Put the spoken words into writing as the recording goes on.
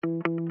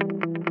Welcome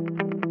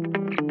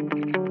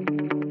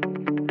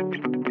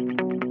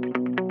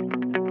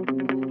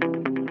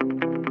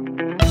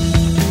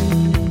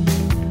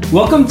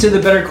to the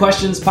Better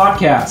Questions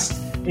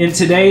podcast. In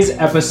today's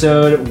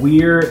episode,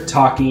 we're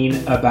talking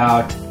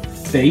about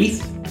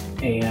faith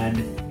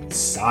and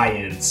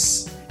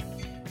science.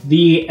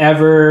 The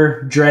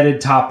ever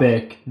dreaded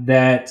topic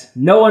that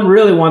no one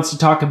really wants to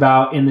talk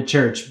about in the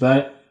church,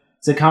 but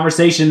it's a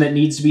conversation that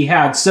needs to be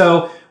had.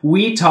 So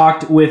we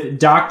talked with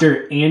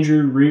Dr.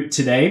 Andrew Root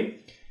today.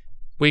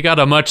 We got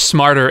a much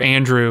smarter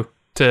Andrew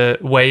to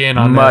weigh in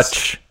on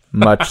this.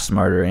 Much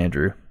smarter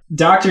Andrew.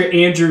 Dr.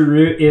 Andrew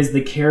Root is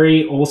the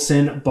Carrie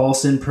Olson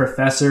Balson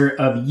Professor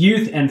of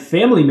Youth and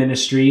Family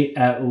Ministry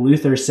at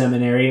Luther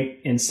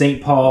Seminary in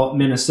St. Paul,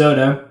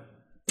 Minnesota.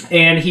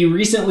 And he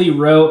recently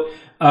wrote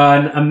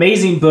an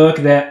amazing book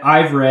that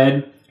I've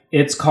read.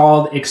 It's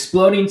called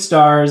Exploding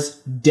Stars,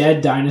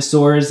 Dead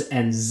Dinosaurs,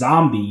 and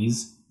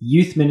Zombies,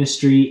 Youth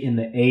Ministry in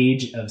the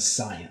Age of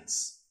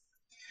Science.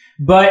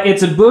 But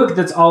it's a book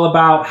that's all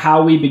about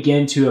how we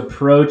begin to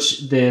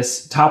approach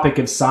this topic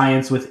of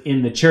science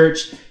within the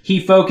church.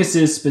 He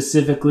focuses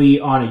specifically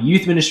on a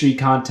youth ministry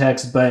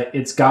context, but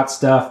it's got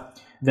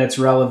stuff that's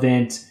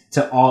relevant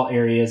to all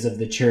areas of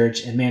the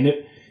church. And man,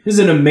 this is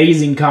an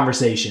amazing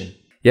conversation.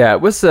 Yeah,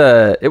 it was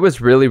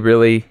really,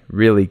 really,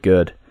 really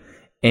good.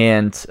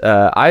 And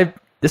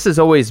this has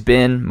always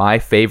been my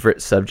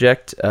favorite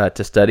subject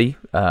to study,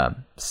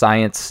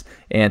 science,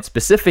 and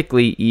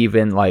specifically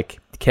even like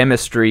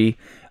chemistry,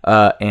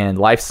 and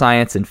life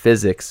science and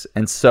physics.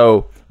 And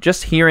so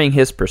just hearing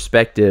his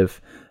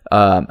perspective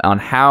on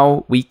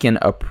how we can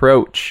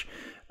approach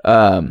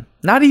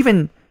not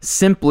even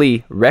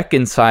simply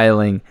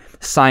reconciling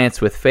science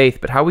with faith,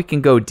 but how we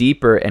can go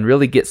deeper and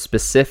really get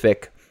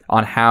specific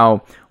on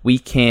how we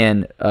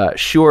can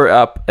shore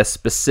up a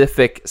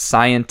specific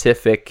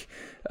scientific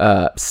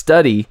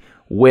study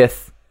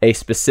with a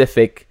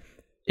specific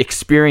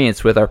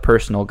experience with our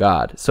personal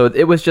God. So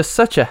it was just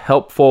such a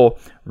helpful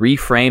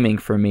reframing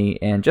for me,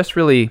 and just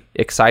really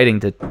exciting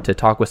to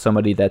talk with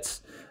somebody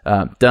that's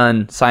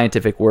done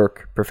scientific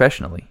work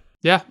professionally.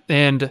 Yeah,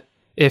 and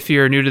if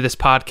you're new to this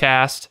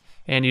podcast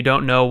and you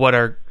don't know what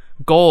our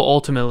goal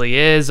ultimately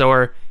is,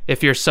 or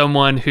if you're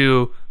someone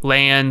who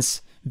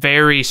lands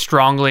very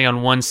strongly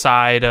on one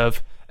side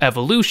of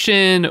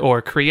evolution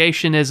or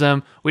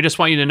creationism, we just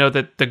want you to know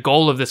that the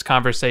goal of this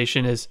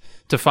conversation is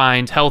to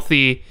find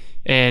healthy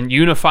and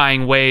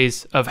unifying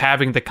ways of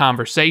having the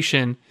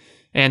conversation.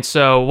 And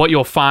so what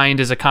you'll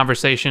find is a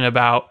conversation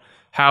about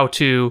how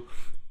to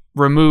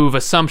remove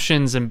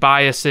assumptions and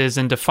biases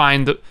and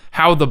define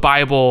how the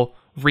Bible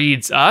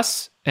reads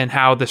us and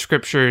how the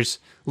scriptures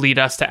lead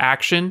us to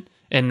action,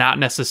 and not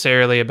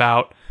necessarily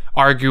about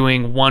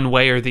arguing one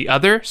way or the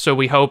other. So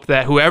we hope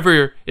that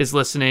whoever is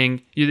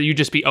listening, you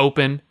just be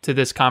open to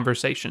this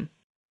conversation.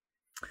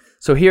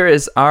 So here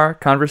is our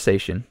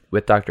conversation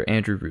with Dr.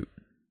 Andrew Root.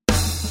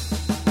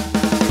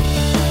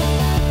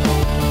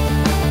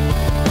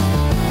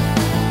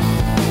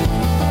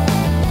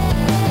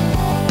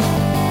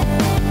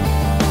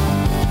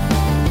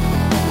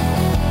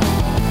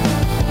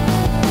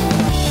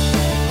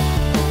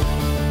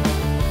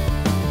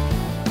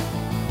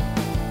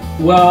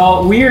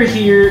 Well, we're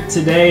here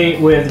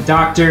today with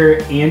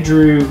Dr.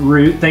 Andrew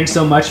Root. Thanks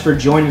so much for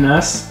joining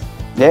us.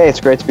 Hey, it's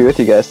great to be with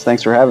you guys.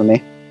 Thanks for having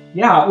me.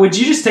 Yeah, would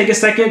you just take a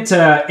second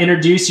to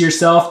introduce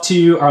yourself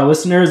to our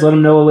listeners, let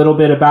them know a little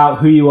bit about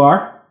who you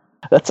are?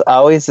 That's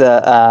always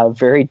a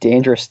very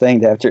dangerous thing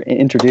to have to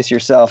introduce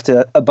yourself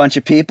to a bunch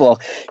of people,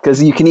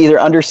 because you can either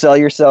undersell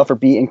yourself or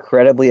be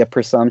incredibly a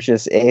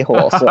presumptuous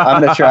a-hole. So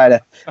I'll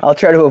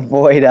try to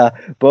avoid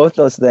both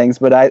those things.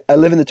 But I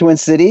live in the Twin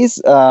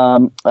Cities.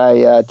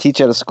 I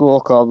teach at a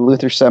school called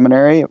Luther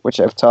Seminary,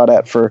 which I've taught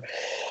at for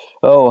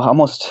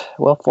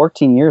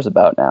 14 years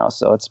about now.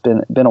 So it's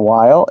been a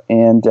while,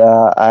 and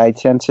I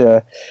tend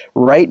to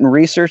write and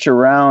research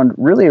around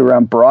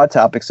broad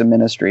topics of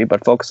ministry,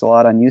 but focus a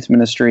lot on youth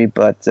ministry,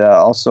 but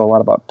also a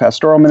lot about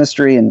pastoral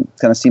ministry, and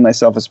kind of see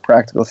myself as a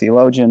practical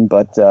theologian.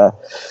 But do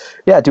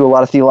a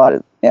lot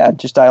of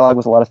just dialogue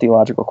with a lot of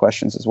theological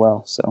questions as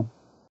well. So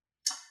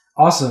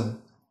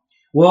awesome.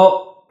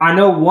 Well, I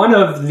know one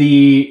of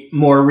the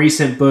more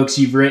recent books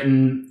you've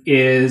written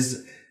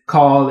is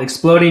called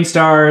Exploding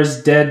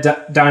Stars, Dead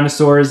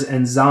Dinosaurs,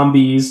 and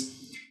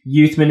Zombies,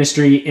 Youth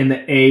Ministry in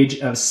the Age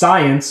of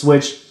Science,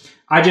 which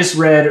I just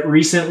read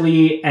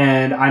recently.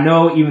 And I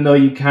know even though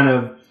you kind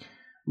of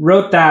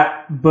wrote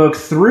that book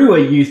through a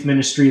youth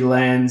ministry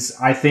lens,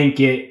 I think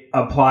it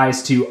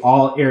applies to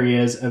all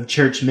areas of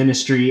church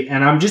ministry.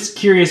 And I'm just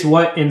curious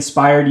what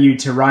inspired you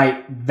to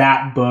write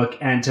that book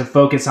and to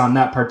focus on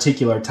that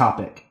particular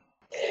topic.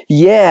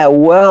 Yeah,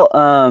 well,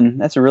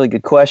 that's a really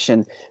good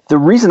question. The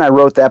reason I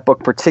wrote that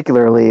book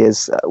particularly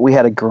is we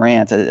had a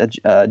grant,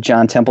 a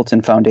John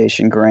Templeton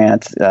Foundation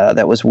grant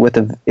that was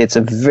it's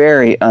a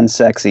very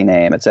unsexy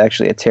name. It's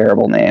actually a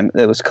terrible name.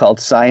 It was called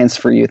Science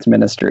for Youth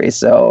Ministry.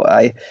 So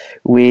I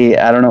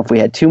don't know if we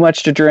had too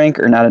much to drink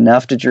or not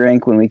enough to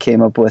drink when we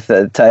came up with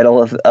the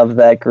title of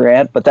that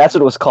grant, but that's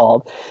what it was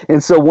called.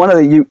 And so one of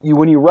the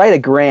when you write a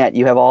grant,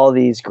 you have all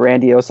these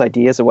grandiose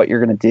ideas of what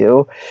you're going to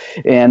do,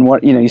 and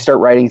you start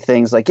writing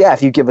things like, yeah,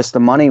 if you give us the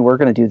money, we're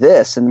going to do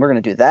this, and we're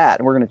going to do that,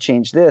 and we're going to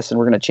change this, and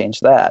we're going to change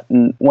that.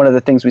 And one of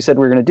the things we said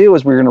we were going to do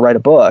was we were going to write a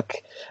book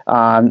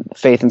on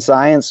faith and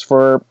science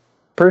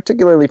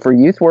particularly for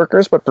youth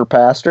workers, but for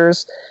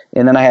pastors,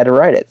 and then I had to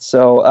write it.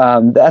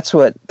 So that's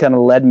what kind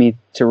of led me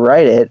to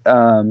write it.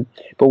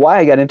 But why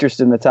I got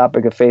interested in the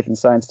topic of faith and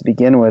science to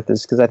begin with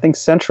is because I think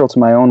central to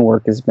my own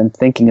work has been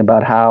thinking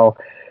about how,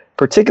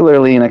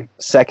 particularly in a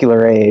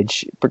secular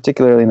age,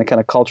 particularly in the kind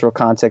of cultural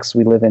context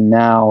we live in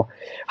now,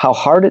 how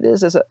hard it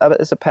is as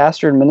a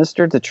pastor and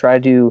minister to try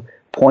to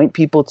point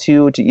people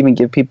to even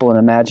give people an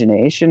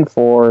imagination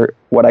for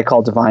what I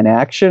call divine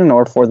action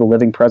or for the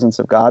living presence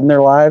of God in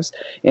their lives.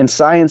 And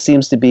science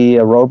seems to be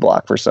a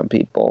roadblock for some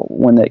people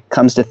when it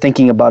comes to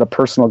thinking about a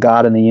personal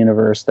God in the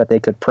universe that they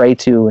could pray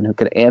to and who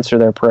could answer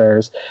their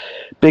prayers.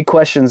 Big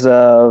questions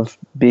of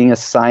being a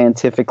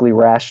scientifically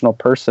rational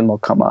person will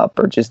come up,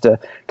 or just a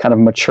kind of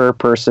mature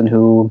person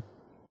who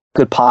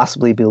could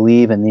possibly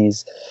believe in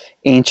these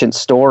ancient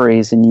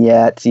stories and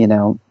yet,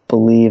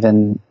 believe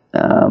in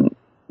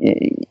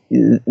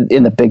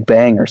the Big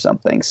Bang or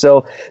something.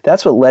 So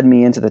that's what led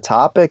me into the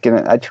topic,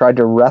 and I tried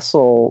to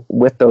wrestle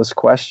with those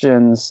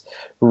questions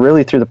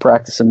really through the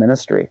practice of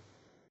ministry.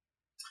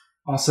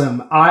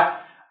 Awesome.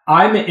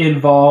 I'm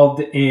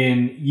involved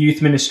in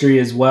youth ministry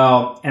as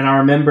well, and I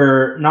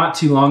remember not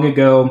too long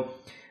ago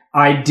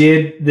I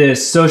did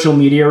this social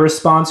media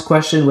response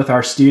question with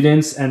our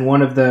students, and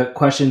one of the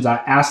questions I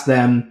asked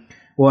them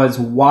was,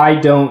 why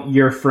don't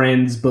your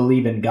friends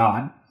believe in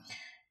God?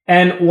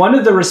 And one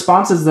of the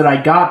responses that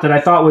I got that I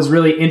thought was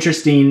really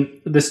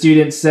interesting, the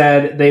students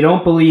said,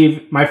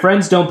 my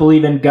friends don't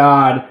believe in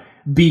God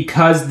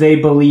because they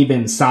believe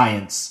in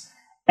science.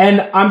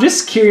 And I'm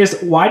just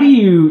curious, why do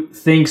you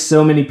think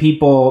so many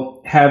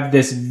people have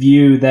this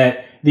view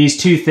that these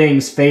two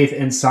things, faith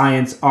and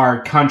science,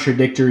 are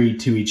contradictory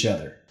to each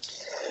other?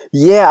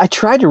 Yeah, I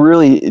tried to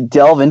really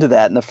delve into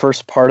that in the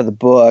first part of the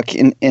book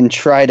and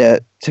try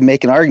to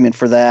make an argument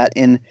for that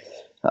and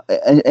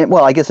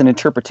well, I guess an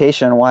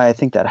interpretation on why I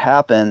think that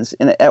happens.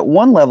 And at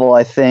one level,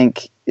 I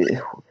think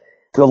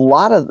a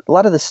lot of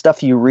the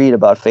stuff you read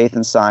about faith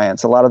and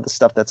science, a lot of the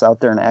stuff that's out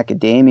there in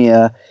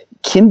academia,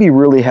 can be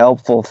really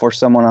helpful for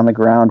someone on the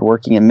ground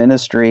working in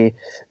ministry.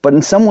 But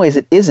in some ways,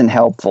 it isn't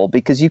helpful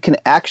because you can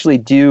actually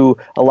do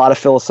a lot of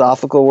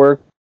philosophical work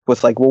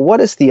with like, well,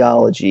 what is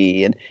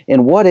theology and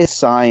what is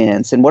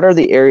science and what are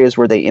the areas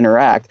where they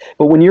interact?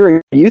 But when you're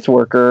a youth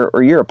worker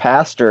or you're a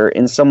pastor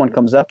and someone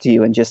comes up to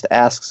you and just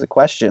asks a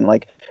question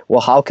like,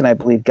 well, how can I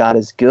believe God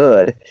is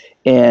good?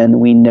 And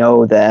we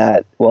know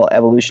that, well,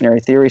 evolutionary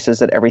theory says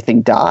that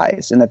everything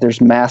dies and that there's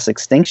mass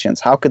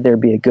extinctions. How could there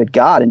be a good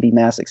God and be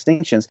mass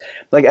extinctions?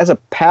 Like as a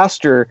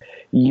pastor,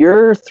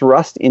 you're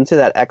thrust into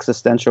that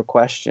existential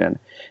question.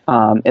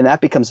 And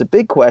that becomes a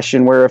big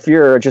question where if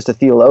you're just a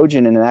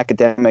theologian in an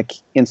academic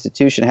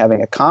institution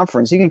having a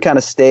conference, you can kind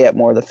of stay at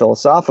more of the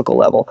philosophical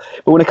level.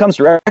 But when it comes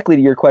directly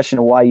to your question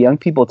of why young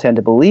people tend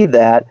to believe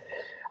that,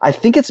 I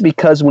think it's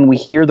because when we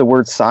hear the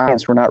word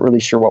science, we're not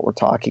really sure what we're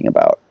talking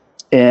about.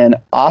 And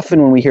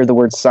often when we hear the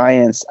word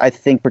science, I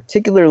think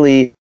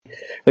particularly,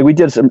 like we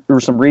did some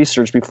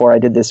research before I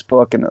did this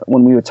book, and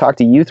when we would talk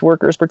to youth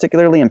workers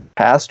particularly and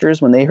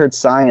pastors, when they heard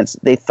science,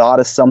 they thought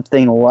of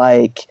something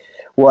like,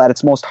 well, at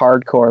its most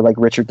hardcore, like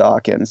Richard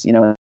Dawkins,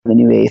 the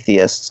New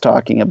Atheists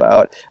talking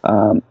about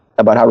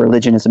how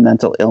religion is a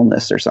mental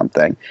illness or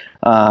something.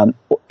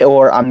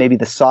 Or on maybe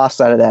the soft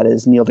side of that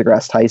is Neil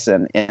deGrasse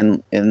Tyson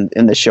in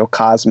the show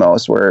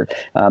Cosmos, where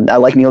I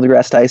like Neil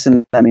deGrasse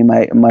Tyson. I mean,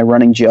 my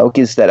running joke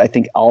is that I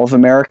think all of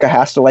America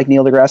has to like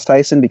Neil deGrasse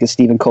Tyson because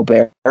Stephen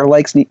Colbert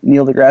likes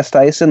Neil deGrasse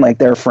Tyson, like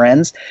they're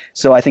friends.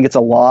 So I think it's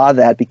a law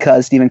that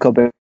because Stephen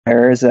Colbert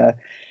is a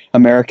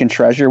American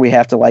treasure, we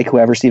have to like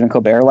whoever Stephen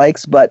Colbert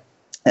likes. But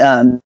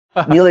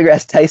Neil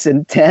deGrasse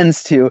Tyson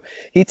tends to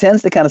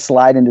kind of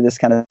slide into this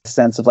kind of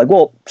sense of like,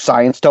 well,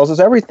 science tells us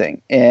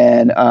everything.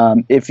 And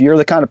if you're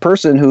the kind of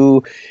person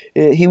who,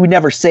 he would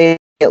never say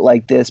it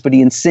like this, but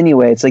he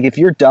insinuates, like if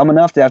you're dumb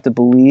enough to have to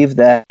believe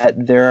that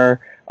there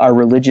are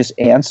religious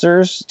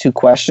answers to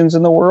questions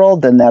in the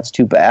world, then that's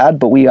too bad.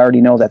 But we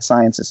already know that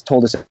science has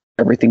told us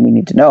everything we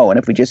need to know. And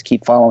if we just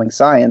keep following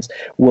science,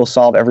 we'll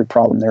solve every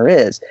problem there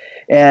is.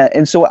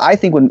 And so I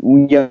think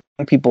when young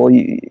people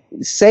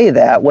say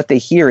that, what they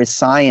hear is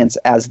science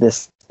as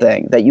this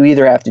thing, that you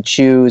either have to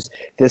choose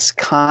this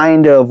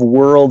kind of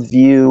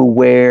worldview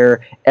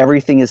where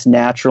everything is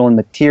natural and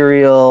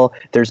material,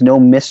 there's no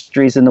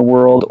mysteries in the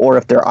world, or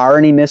if there are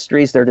any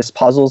mysteries, they're just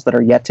puzzles that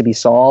are yet to be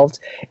solved,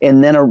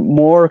 and then a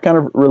more kind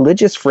of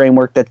religious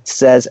framework that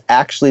says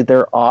actually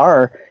there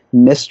are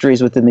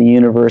mysteries within the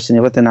universe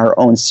and within our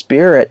own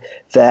spirit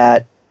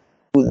that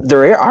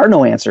there are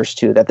no answers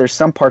to, that there's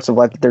some parts of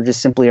life that there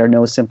just simply are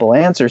no simple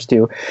answers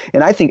to.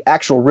 And I think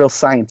actual real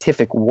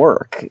scientific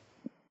work,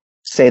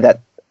 say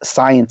that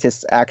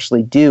scientists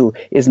actually do,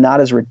 is not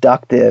as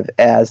reductive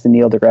as the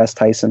Neil deGrasse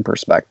Tyson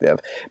perspective.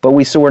 But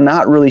we're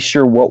not really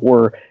sure what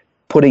we're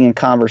putting in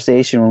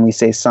conversation when we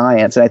say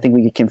science. And I think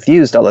we get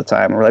confused all the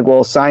time. We're like,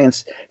 well,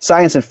 science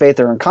and faith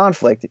are in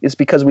conflict. It's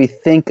because we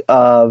think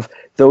of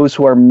those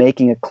who are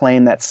making a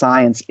claim that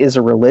science is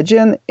a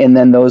religion, and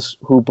then those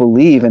who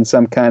believe in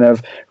some kind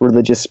of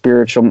religious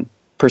spiritual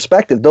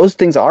perspective. Those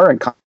things are in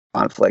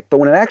conflict. But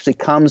when it actually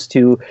comes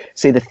to,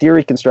 say, the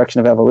theory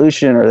construction of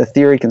evolution or the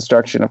theory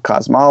construction of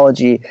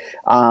cosmology,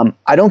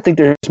 I don't think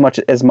there's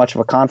as much of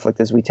a conflict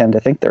as we tend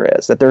to think there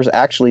is. That there's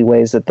actually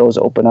ways that those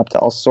open up to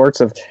all sorts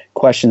of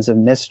questions of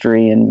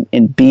mystery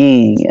and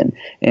being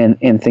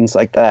and things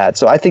like that.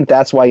 So I think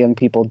that's why young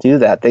people do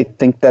that. They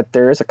think that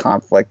there is a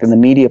conflict, and the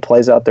media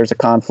plays out there's a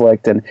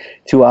conflict, and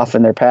too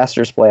often their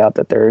pastors play out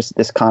that there's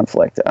this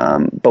conflict.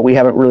 But we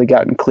haven't really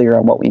gotten clear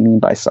on what we mean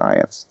by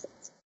science.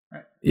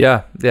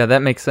 Yeah,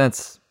 that makes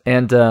sense.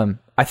 And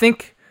I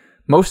think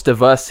most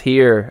of us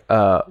here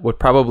would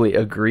probably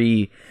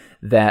agree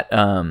that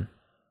that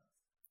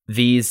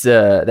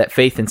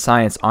faith and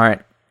science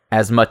aren't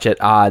as much at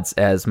odds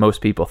as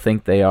most people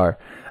think they are.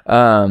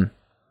 But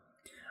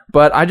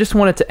I just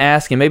wanted to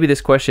ask, and maybe this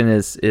question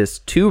is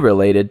too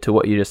related to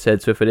what you just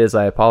said, so if it is,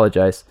 I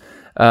apologize.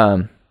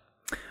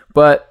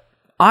 But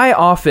I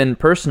often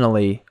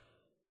personally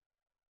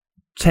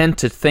tend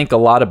to think a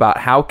lot about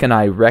how can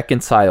I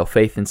reconcile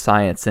faith and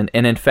science, and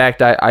in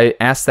fact I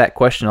ask that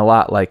question a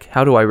lot, like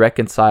how do I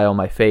reconcile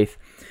my faith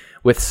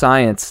with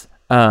science?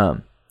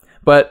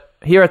 But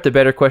here at the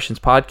Better Questions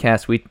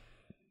podcast, we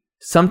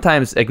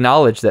sometimes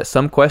acknowledge that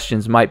some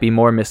questions might be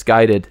more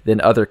misguided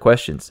than other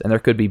questions, and there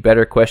could be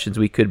better questions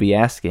we could be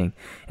asking.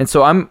 And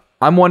so I'm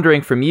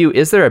wondering from you,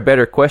 is there a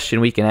better question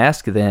we can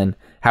ask than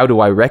how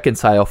do I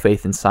reconcile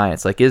faith and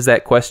science? Like, is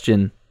that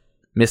question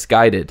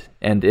misguided,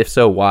 and if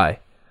so, why?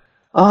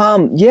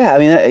 Yeah, I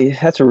mean,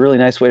 that's a really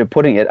nice way of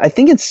putting it. I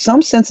think in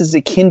some senses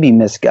it can be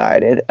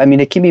misguided. I mean,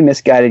 it can be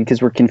misguided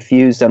because we're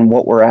confused on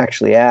what we're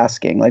actually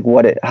asking, like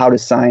how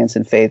does science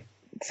and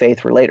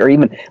faith relate, or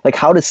even like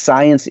how does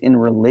science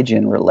and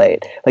religion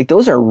relate? Like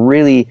those are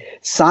really,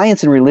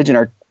 science and religion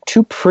are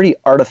two pretty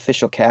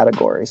artificial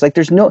categories. Like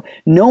there's no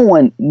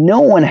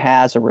one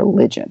has a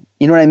religion.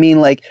 You know what I mean?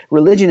 Like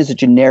religion is a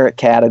generic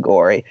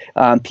category.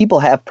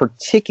 People have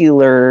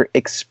particular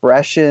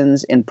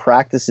expressions and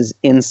practices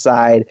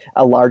inside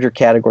a larger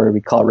category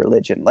we call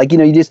religion. Like,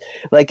 you just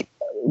like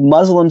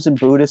Muslims and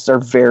Buddhists are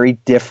very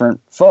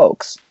different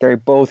folks. They're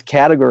both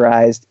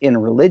categorized in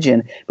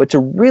religion, but to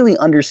really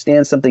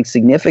understand something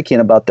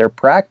significant about their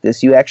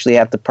practice, you actually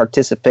have to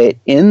participate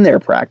in their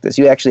practice.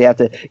 You actually have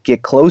to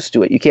get close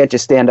to it. You can't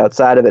just stand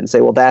outside of it and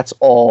say, well, that's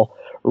all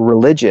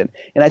religion.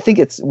 And I think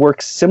it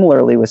works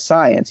similarly with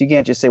science. You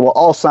can't just say, well,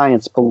 all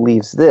science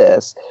believes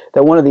this.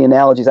 That one of the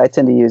analogies I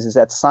tend to use is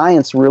that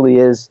science really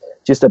is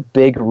just a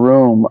big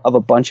room of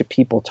a bunch of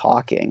people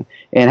talking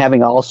and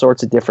having all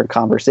sorts of different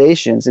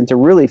conversations. And to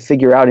really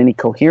figure out any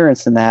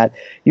coherence in that,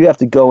 you have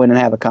to go in and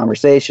have a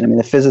conversation. I mean,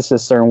 the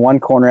physicists are in one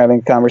corner having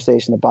a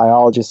conversation, the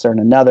biologists are in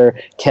another,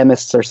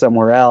 chemists are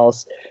somewhere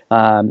else.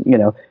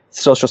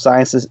 Social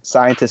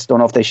scientists don't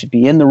know if they should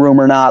be in the room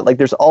or not. Like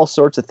there's all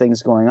sorts of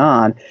things going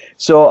on.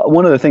 So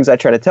one of the things I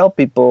try to tell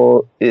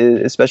people,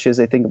 especially as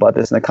they think about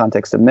this in the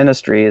context of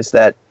ministry, is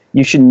that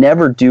you should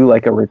never do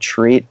like a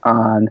retreat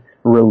on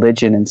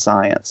religion and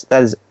science.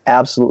 That is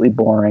absolutely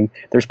boring.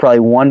 There's probably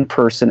one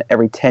person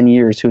every 10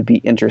 years who would be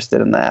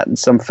interested in that, and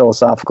some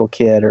philosophical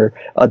kid or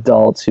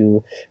adult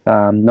who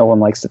no one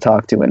likes to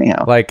talk to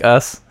anyhow. Like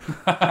us?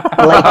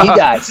 Like you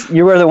guys.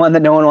 You were the one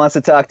that no one wants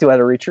to talk to at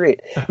a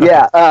retreat.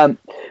 Yeah.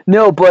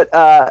 No, but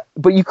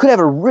you could have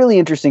a really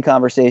interesting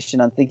conversation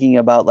on thinking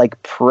about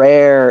like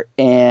prayer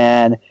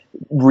and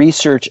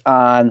research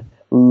on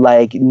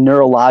like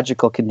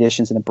neurological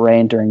conditions in the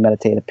brain during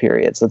meditative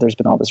periods. So there's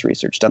been all this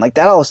research done. Like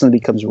that all of a sudden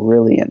becomes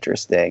really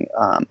interesting.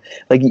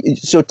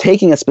 So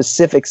taking a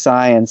specific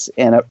science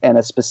and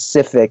a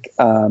specific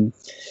and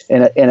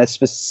a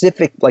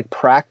specific like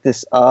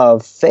practice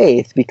of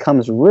faith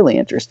becomes really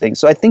interesting.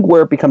 So I think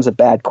where it becomes a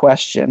bad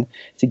question,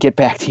 to get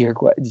back to your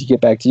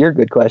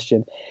good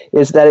question,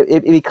 is that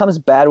it becomes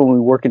bad when we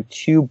work in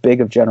too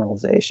big of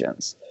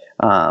generalizations.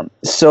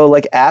 So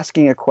like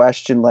asking a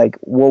question like,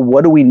 well,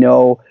 what do we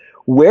know?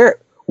 Where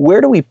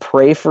do we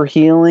pray for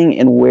healing,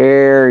 and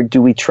where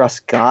do we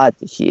trust God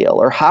to heal?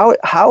 Or how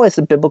has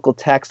the biblical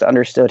text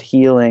understood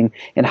healing,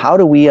 and how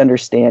do we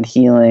understand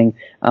healing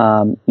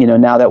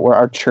now that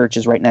our church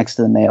is right next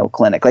to the Mayo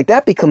Clinic, like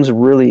that becomes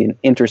really an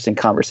interesting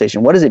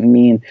conversation. What does it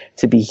mean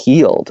to be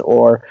healed,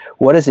 or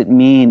what does it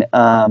mean?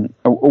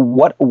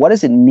 What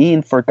does it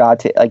mean for God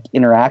to like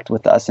interact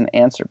with us and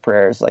answer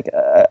prayers? Like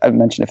I've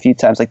mentioned a few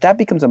times, like that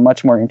becomes a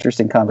much more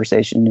interesting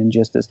conversation than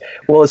just as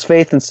well as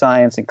faith and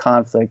science and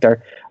conflict.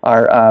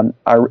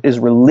 Is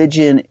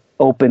religion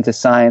open to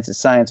science? Is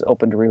science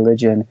open to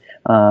religion?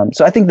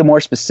 So I think the more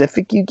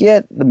specific you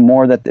get, the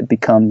more that it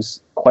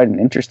becomes quite an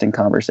interesting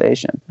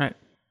conversation. Right.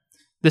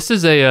 This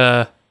is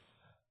a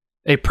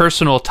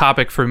personal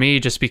topic for me,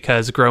 just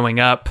because growing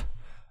up,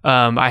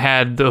 I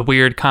had the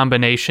weird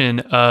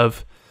combination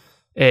of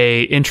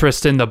a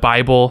interest in the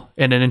Bible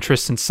and an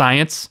interest in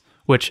science,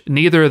 which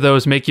neither of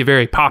those make you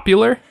very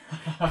popular.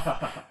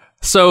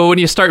 So when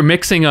you start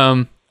mixing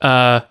them,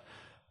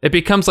 it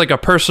becomes like a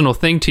personal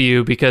thing to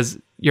you, because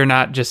you're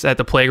not just at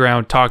the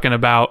playground talking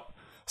about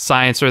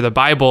science or the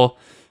Bible.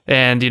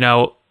 And,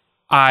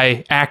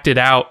 I acted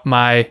out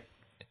my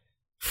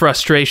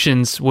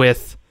frustrations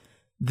with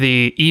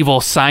the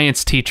evil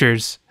science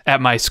teachers at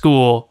my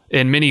school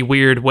in many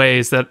weird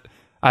ways that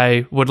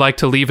I would like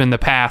to leave in the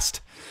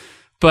past.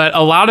 But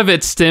a lot of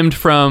it stemmed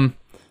from,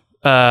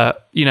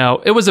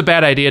 it was a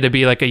bad idea to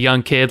be like a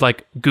young kid,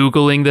 like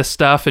Googling this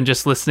stuff and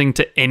just listening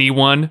to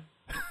anyone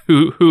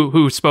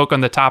who spoke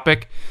on the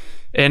topic.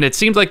 And it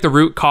seemed like the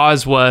root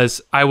cause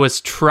was I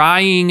was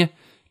trying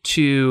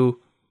to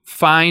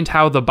find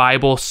how the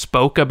Bible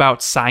spoke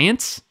about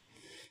science.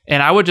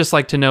 And I would just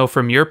like to know,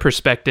 from your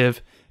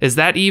perspective, is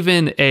that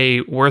even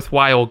a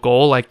worthwhile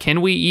goal? Like,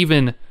 can we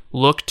even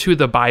look to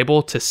the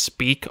Bible to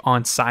speak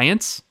on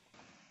science?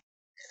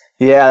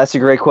 Yeah, that's a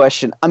great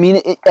question. I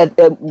mean,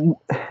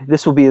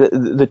 this will be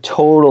the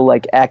total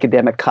like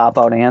academic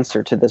cop-out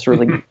answer to this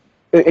really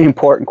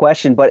important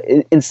question, but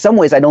in some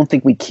ways I don't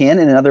think we can,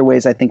 and in other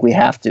ways I think we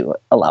have to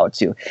allow it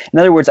to. In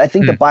other words, I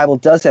think the Bible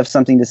does have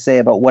something to say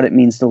about what it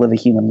means to live a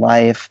human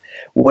life,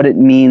 what it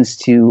means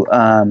to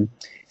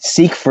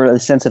seek for a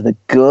sense of the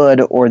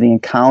good or the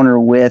encounter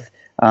with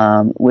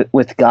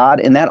God,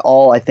 and that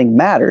all I think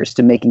matters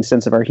to making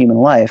sense of our human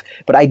life.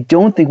 But I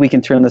don't think we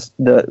can turn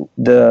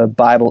the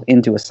Bible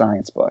into a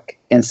science book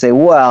and say,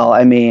 well,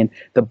 I mean,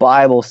 the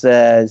Bible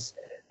says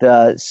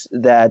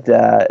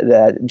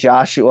that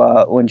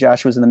Joshua, when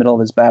Joshua was in the middle of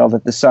his battle,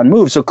 that the sun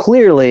moved. So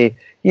clearly,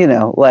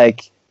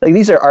 like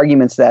these are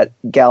arguments that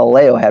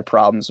Galileo had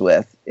problems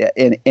with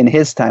in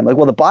his time. Like,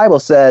 well, the Bible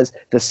says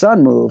the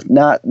sun moved,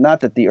 not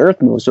that the earth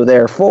moved. So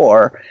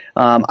therefore,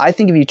 I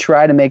think if you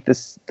try to make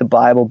the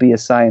Bible be a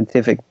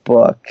scientific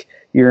book,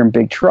 you're in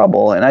big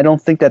trouble. And I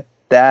don't think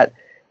that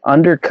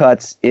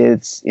undercuts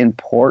its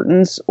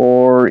importance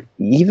or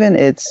even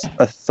its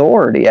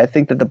authority. I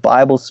think that the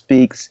Bible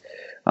speaks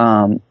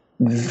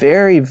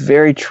very,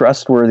 very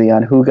trustworthy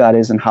on who God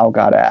is and how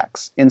God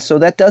acts. And so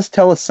that does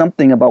tell us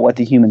something about what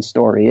the human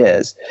story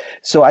is.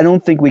 So I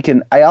don't think we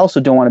can, I also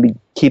don't want to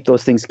keep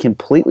those things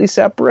completely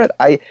separate.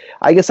 I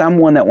guess I'm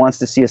one that wants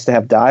to see us to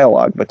have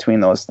dialogue between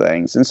those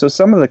things. And so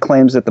some of the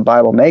claims that the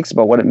Bible makes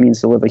about what it means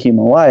to live a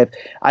human life,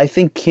 I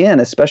think can,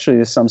 especially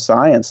with some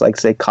science, like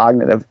say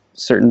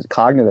certain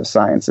cognitive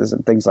sciences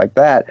and things like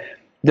that,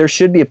 there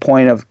should be a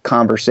point of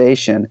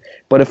conversation.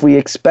 But if we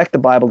expect the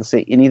Bible to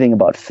say anything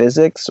about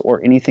physics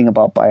or anything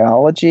about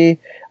biology,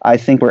 I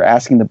think we're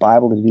asking the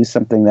Bible to do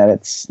something that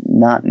it's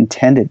not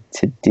intended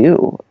to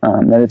do.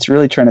 That it's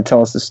really trying to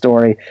tell us the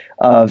story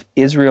of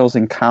Israel's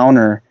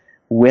encounter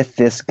with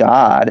this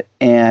God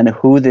and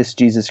who this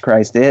Jesus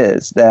Christ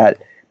is, that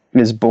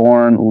is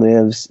born,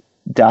 lives,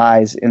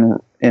 dies, and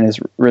is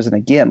risen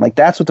again. Like,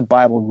 that's what the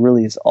Bible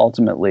really is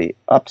ultimately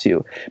up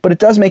to. But it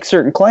does make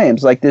certain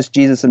claims, like this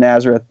Jesus of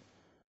Nazareth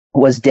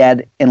was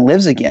dead and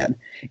lives again.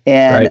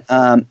 And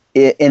right.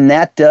 And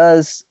that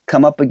does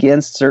come up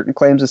against certain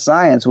claims of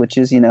science, which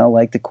is,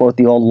 like to quote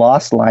the old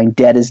Lost line,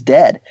 dead is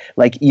dead.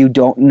 Like,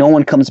 no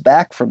one comes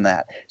back from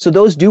that. So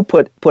those do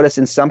put us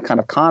in some kind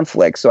of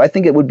conflict. So I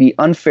think it would be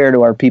unfair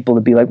to our people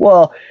to be like,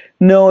 well,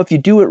 no, if you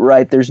do it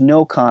right, there's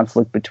no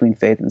conflict between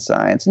faith and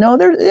science. No,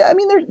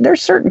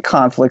 there's certain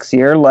conflicts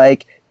here,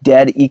 like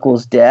dead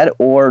equals dead,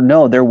 or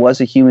no, there was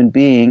a human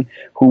being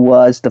who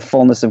was the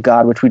fullness of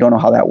God, which we don't know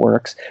how that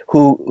works,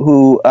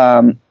 who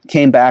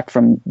came back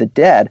from the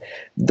dead.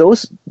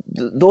 Those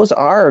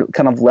are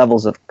kind of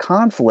levels of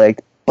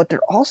conflict, but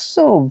they're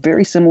also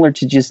very similar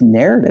to just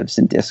narratives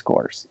and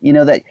discourse.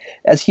 That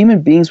as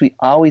human beings, we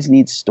always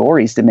need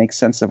stories to make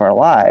sense of our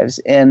lives.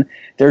 And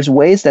there's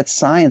ways that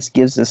science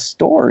gives us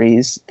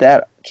stories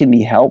that can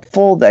be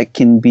helpful, that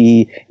can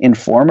be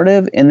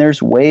informative, and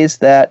there's ways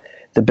that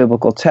the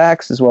biblical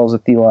text as well as the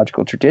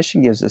theological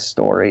tradition gives us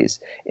stories.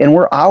 And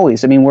we're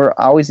always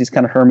these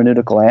kind of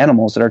hermeneutical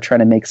animals that are trying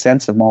to make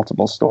sense of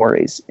multiple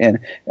stories. And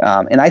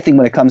I think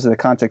when it comes to the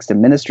context of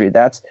ministry,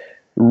 that's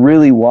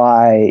really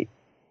why,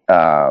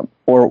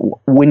 or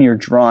when you're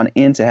drawn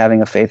into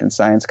having a faith and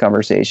science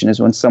conversation,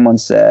 is when someone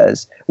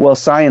says, well,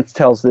 science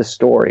tells this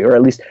story, or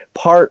at least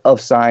part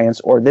of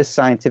science or this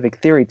scientific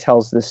theory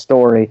tells this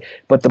story,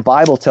 but the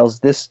Bible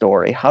tells this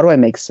story. How do I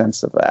make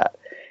sense of that?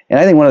 And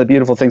I think one of the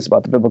beautiful things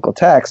about the biblical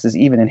text is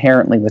even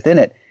inherently within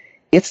it,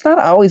 it's not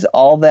always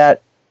all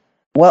that,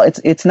 well,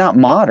 it's not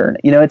modern.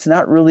 It's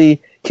not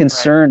really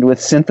concerned with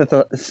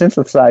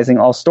synthesizing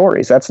all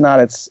stories. That's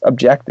not its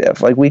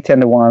objective. Like, we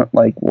tend to want,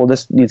 like, well,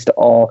 this needs to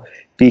all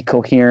be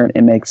coherent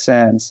and make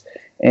sense.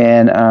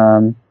 And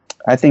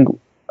I think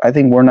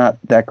we're not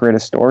that great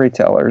of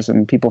storytellers,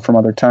 and people from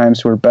other times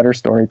who are better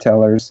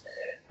storytellers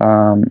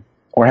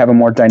or have a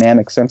more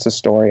dynamic sense of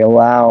story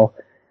allow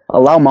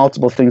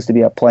multiple things to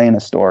be at play in a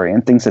story,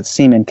 and things that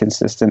seem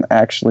inconsistent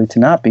actually to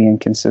not be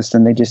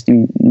inconsistent.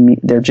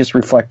 They're just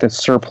reflect the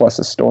surplus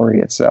of story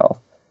itself.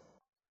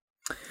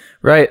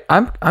 Right.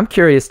 I'm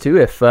curious too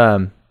if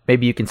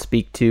maybe you can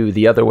speak to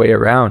the other way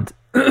around.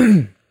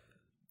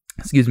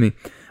 Excuse me.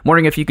 I'm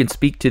wondering if you can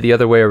speak to the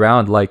other way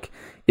around. Like,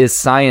 is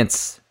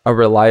science a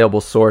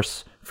reliable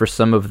source for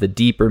some of the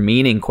deeper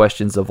meaning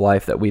questions of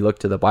life that we look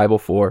to the Bible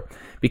for?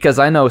 Because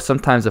I know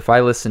sometimes if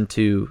I listen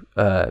to,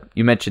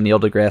 you mentioned Neil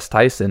deGrasse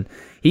Tyson,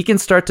 he can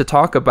start to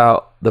talk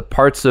about the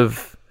parts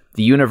of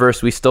the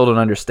universe we still don't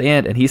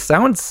understand, and he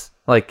sounds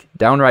like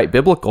downright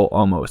biblical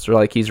almost, or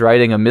like he's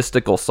writing a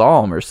mystical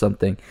psalm or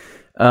something.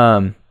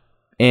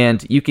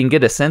 And you can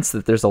get a sense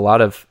that there's a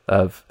lot of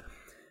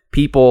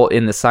people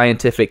in the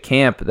scientific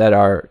camp that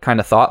are kind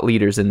of thought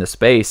leaders in the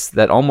space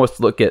that almost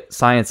look at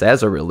science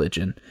as a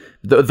religion.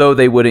 Though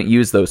they wouldn't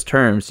use those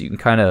terms, you can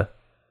kind of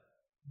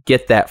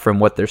get that from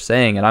what they're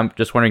saying. And I'm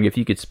just wondering if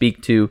you could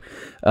speak to,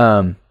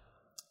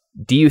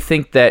 do you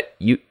think that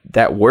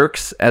that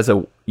works as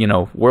a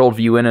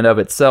worldview in and of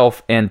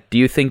itself, and do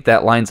you think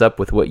that lines up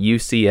with what you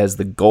see as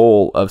the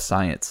goal of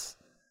science?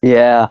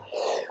 Yeah,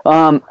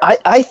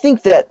 I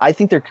think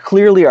there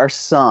clearly are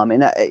some,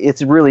 and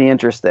it's really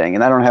interesting.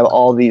 And I don't have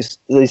all these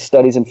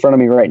studies in front of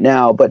me right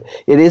now, but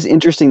it is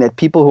interesting that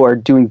people who are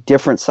doing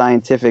different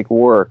scientific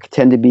work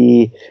tend to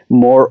be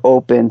more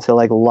open to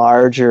like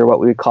larger, what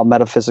we would call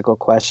metaphysical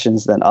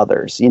questions than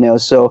others.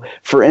 So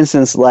for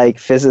instance, like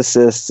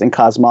physicists and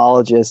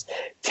cosmologists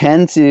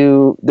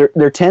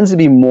there tends to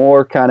be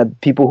more kind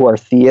of people who are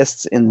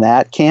theists in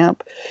that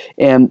camp,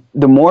 and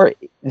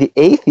the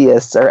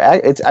atheists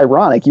it's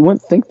ironic, you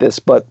wouldn't think this,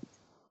 but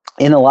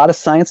in a lot of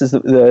sciences,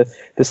 the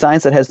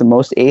science that has the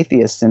most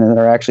atheists in it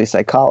are actually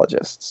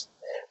psychologists,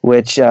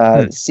 which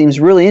seems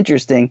really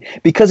interesting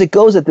because it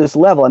goes at this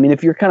level. I mean,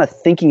 if you're kind of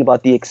thinking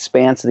about the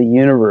expanse of the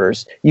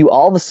universe, you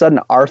all of a sudden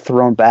are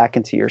thrown back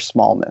into your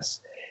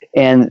smallness.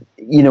 And,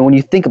 when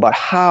you think about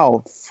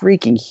how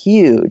freaking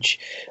huge,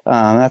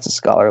 that's a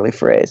scholarly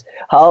phrase,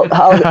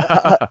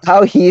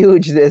 how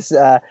huge this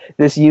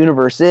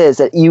universe is,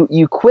 that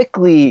you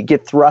quickly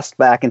get thrust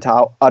back into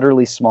how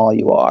utterly small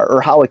you are,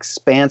 or how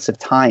expansive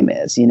time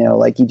is.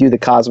 Like you do the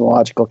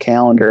cosmological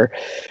calendar,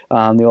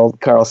 the old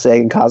Carl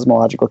Sagan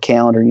cosmological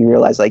calendar, and you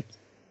realize, like,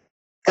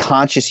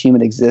 conscious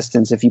human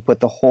existence, if you put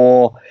the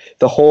whole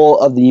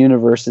of the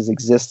universe's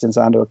existence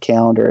onto a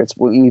calendar,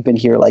 we've been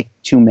here like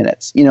 2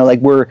 minutes. Like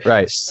we're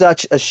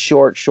such a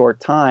short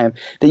time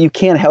that you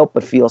can't help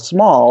but feel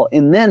small,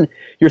 and then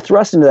you're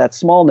thrust into that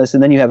smallness,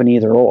 and then you have an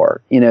either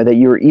or. That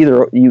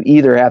you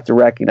either have to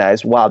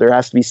recognize, wow, there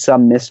has to be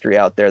some mystery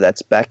out there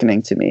that's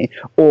beckoning to me,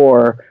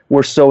 or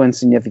we're so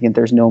insignificant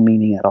there's no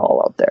meaning at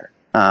all out there.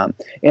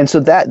 And so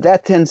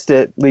that tends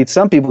to lead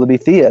some people to be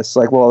theists,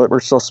 like, well,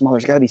 we're so small,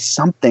 there's got to be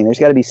something, there's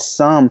got to be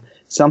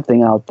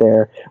something out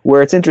there.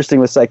 Where it's interesting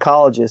with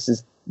psychologists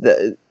is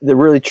the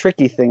really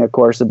tricky thing, of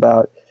course,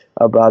 about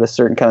a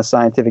certain kind of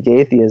scientific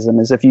atheism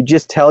is if you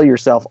just tell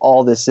yourself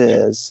all this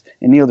is,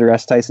 and Neil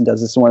deGrasse Tyson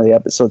does this in one of the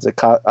episodes of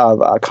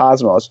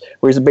Cosmos,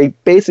 where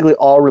basically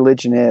all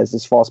religion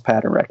is false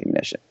pattern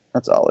recognition.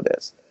 That's all it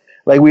is.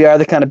 Like, we are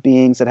the kind of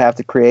beings that have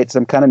to create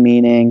some kind of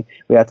meaning.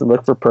 We have to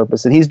look for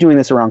purpose. And he's doing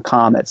this around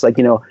comets. Like,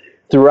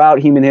 throughout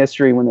human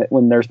history,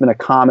 when there's been a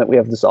comet, we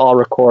have this all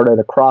recorded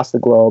across the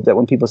globe, that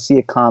when people see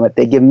a comet,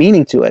 they give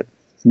meaning to it.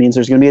 It means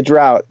there's going to be a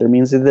drought. It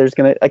means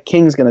that a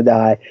king's going to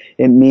die.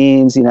 It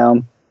means,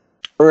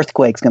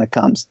 earthquake's going to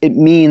come. It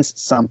means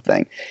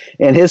something.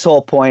 And his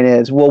whole point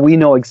is, well, we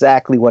know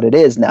exactly what it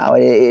is now.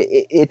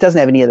 It doesn't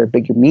have any other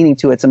bigger meaning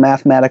to it. It's a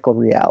mathematical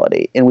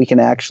reality, and we can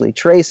actually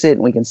trace it,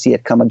 and we can see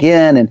it come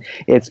again, and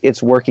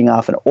it's working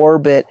off an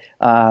orbit.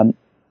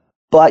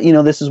 But,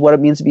 this is what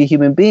it means to be a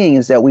human being,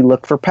 is that we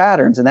look for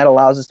patterns, and that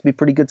allows us to be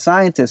pretty good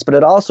scientists. But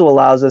it also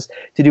allows us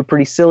to do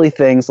pretty silly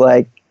things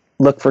like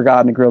look for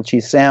God in a grilled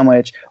cheese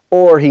sandwich,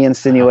 or he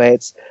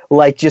insinuates,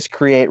 like, just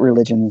create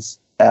religions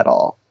at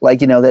all. Like,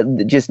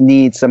 that just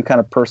needs some kind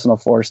of personal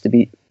force to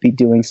be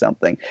doing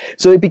something.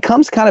 So it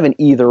becomes kind of an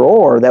either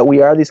or, that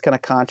we are these kind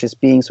of conscious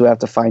beings who have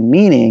to find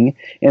meaning.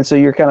 And so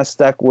you're kind of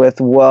stuck with,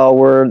 well,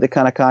 we're the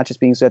kind of conscious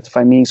beings who have to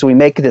find meaning, so we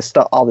make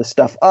all this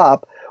stuff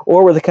up,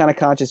 or we're the kind of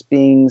conscious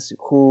beings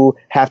who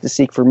have to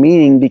seek for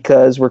meaning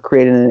because we're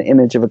created in an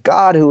image of a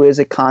God who is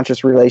a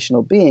conscious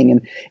relational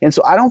being. And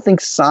so I don't think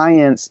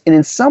science, and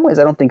in some ways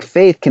I don't think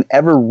faith, can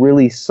ever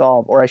really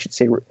solve, or I should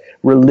say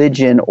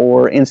religion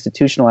or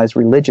institutionalized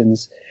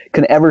religions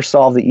can ever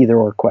solve the either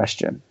or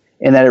question,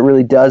 and that it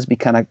really does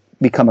become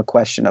a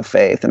question of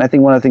faith. And I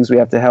think one of the things we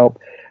have to help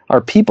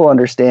our people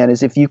understand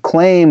is if you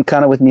claim,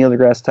 kind of with Neil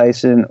deGrasse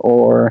Tyson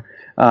or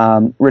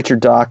Richard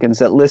Dawkins,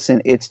 that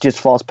listen, it's just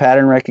false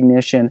pattern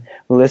recognition.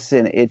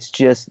 Listen, it's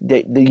just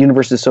the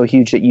universe is so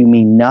huge that you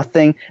mean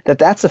nothing.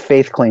 That's a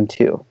faith claim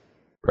too.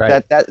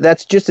 Right.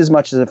 That's just as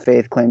much as a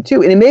faith claim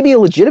too, and it may be a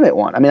legitimate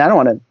one. I mean, I don't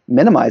want to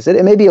minimize it.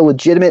 It may be a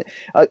legitimate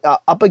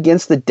up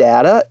against the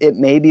data. It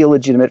may be a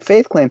legitimate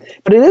faith claim,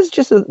 but it is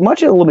just as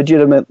much a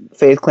legitimate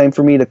faith claim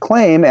for me to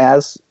claim,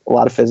 as a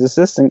lot of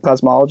physicists and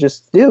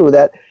cosmologists do,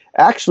 that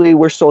actually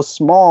we're so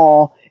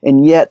small,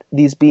 and yet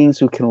these beings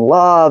who can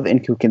love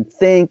and who can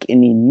think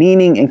and need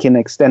meaning and can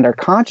extend our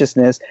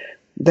consciousness,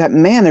 that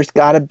man, there's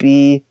got to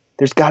be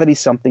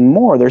something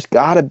more. There's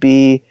got to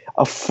be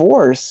a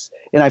force.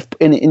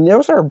 And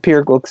those are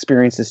empirical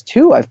experiences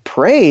too. I've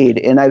prayed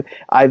and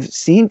I've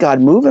seen God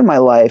move in my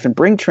life and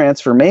bring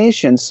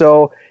transformation.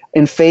 So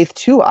in faith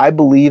too, I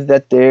believe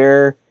that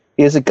there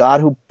is a God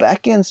who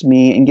beckons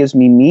me and gives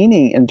me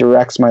meaning and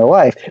directs my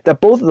life.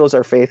 That both of those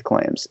are faith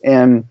claims.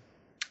 And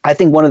I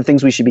think one of the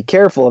things we should be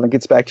careful of, and it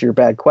gets back to your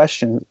bad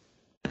question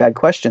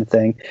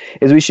thing,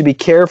 is we should be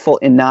careful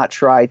and not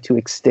try to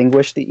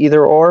extinguish the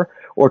either or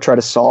try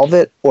to solve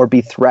it or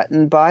be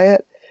threatened by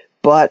it.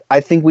 But I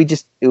think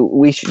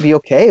we should be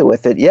okay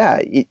with it.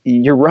 Yeah,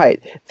 you're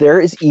right. There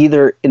is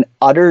either an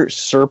utter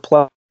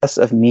surplus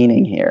of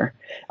meaning here,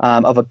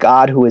 of a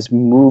God who is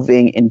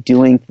moving and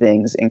doing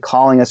things and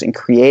calling us and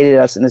created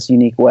us in this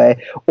unique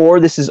way, or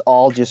this is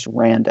all just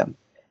random.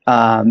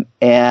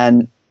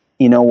 And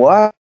you know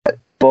what?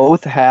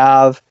 Both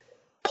have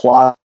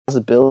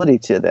plausibility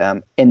to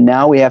them. And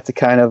now we have to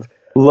kind of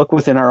look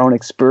within our own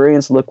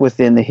experience, look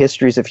within the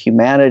histories of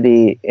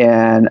humanity,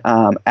 and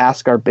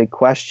ask our big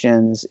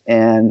questions,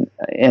 and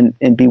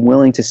be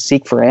willing to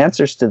seek for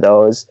answers to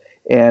those,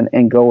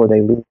 and go where they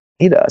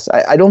lead us.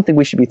 I don't think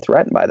we should be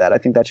threatened by that. I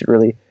think that should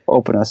really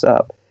open us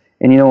up.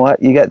 And you know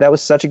what? That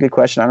was such a good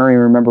question. I don't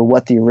even remember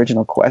what the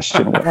original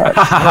question was.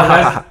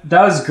 That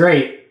was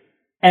great.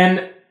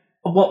 And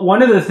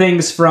one of the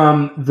things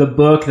from the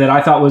book that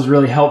I thought was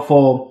really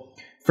helpful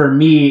for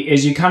me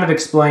is you kind of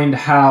explained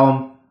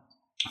how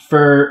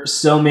for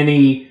so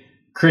many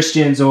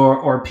Christians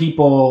or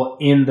people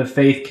in the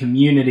faith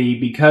community,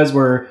 because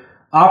we're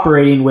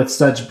operating with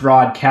such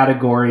broad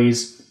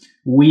categories,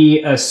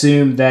 we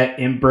assume that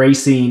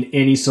embracing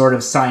any sort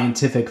of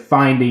scientific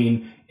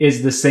finding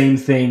is the same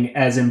thing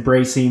as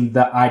embracing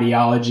the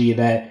ideology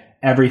that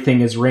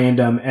everything is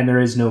random and there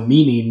is no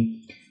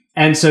meaning.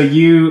 And so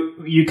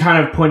you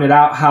kind of pointed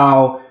out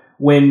how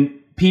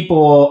when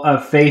people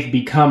of faith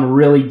become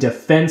really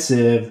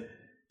defensive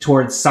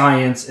towards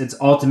science, it's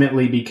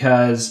ultimately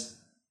because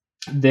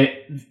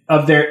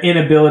of their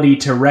inability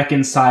to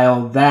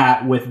reconcile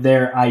that with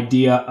their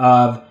idea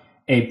of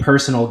a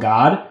personal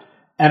God.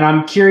 And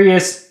I'm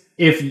curious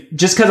if,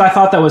 just because I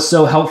thought that was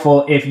so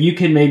helpful, if you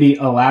can maybe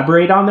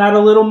elaborate on that a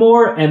little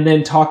more and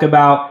then talk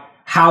about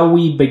how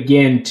we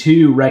begin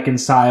to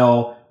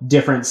reconcile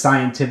different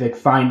scientific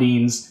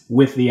findings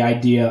with the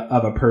idea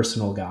of a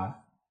personal God.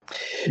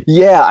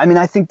 Yeah, I mean,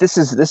 I think this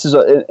is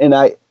an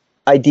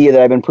idea that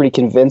I've been pretty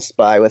convinced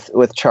by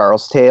with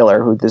Charles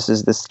Taylor, who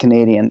is this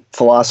Canadian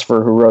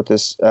philosopher who wrote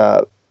this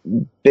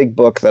big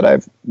book that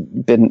I've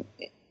been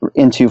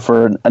into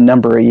for a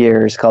number of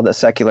years called The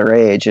Secular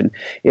Age. And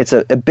it's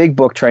a big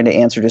book trying to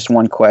answer just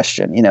one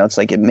question. You know, it's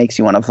like it makes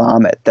you want to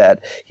vomit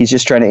that he's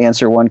just trying to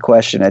answer one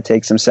question. It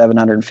takes him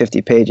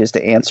 750 pages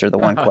to answer the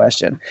one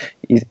question.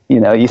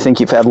 You think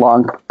you've had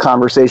long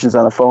conversations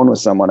on the phone with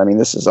someone. I mean,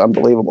 this is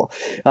unbelievable.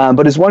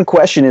 But his one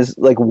question is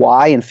like,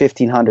 why in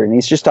 1500? And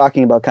he's just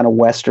talking about kind of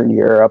Western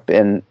Europe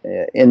and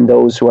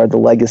those who are the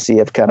legacy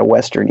of kind of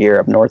Western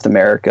Europe, North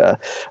America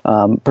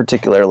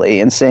particularly,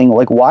 and saying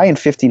like, why in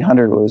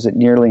 1500 was it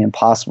nearly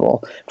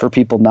impossible for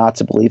people not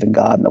to believe in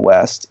God in the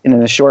West? And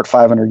in a short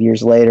 500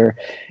 years later,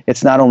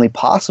 it's not only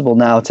possible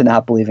now to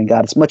not believe in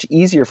God, it's much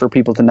easier for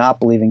people to not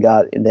believe in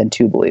God than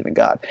to believe in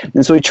God.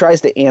 And so he tries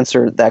to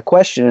answer that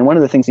question. And one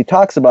of the things he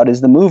talks about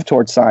is the move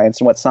towards science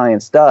and what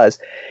science does.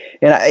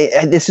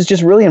 And this is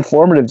just really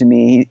informative to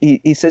me.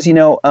 He says,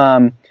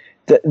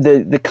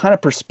 the kind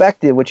of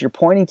perspective which you're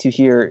pointing to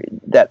here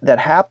that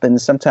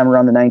happens sometime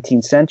around the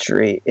 19th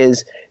century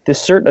is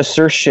this certain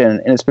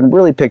assertion, and it's been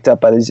really picked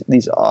up by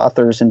these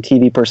authors and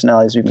TV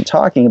personalities we've been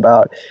talking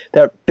about,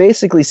 that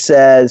basically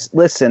says,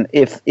 listen,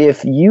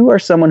 if you are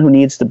someone who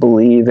needs to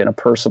believe in a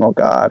personal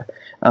God,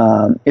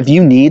 if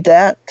you need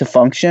that to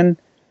function,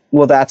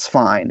 well, that's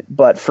fine.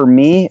 But for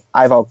me,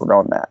 I've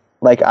outgrown that.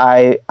 Like,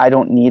 I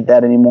don't need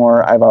that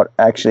anymore. I've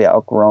actually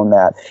outgrown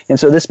that. And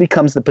so this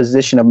becomes the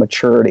position of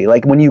maturity.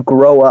 Like, when you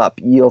grow up,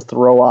 you'll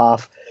throw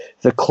off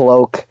the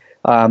cloak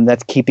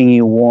that's keeping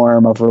you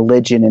warm of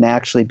religion and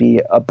actually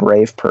be a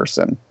brave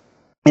person.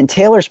 And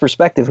Taylor's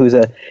perspective, who's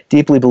a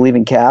deeply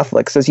believing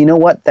Catholic, says, you know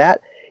what,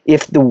 that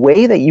if the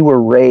way that you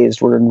were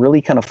raised were in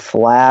really kind of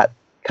flat,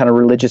 kind of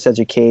religious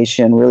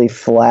education, really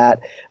flat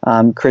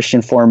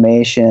Christian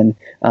formation,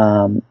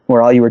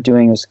 where all you were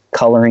doing was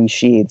coloring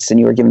sheets and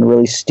you were given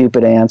really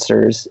stupid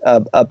answers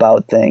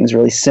about things,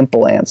 really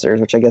simple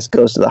answers, which I guess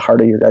goes to the heart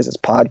of your guys'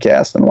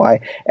 podcast and why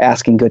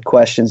asking good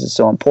questions is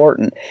so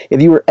important. If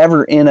you were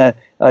ever in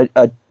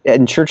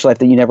church life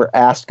that you never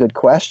asked good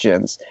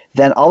questions,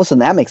 then all of a sudden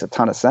that makes a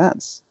ton of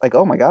sense. Like,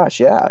 oh my gosh,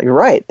 yeah, you're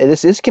right.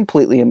 This is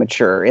completely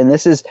immature, and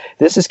this is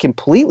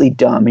completely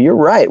dumb. You're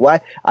right.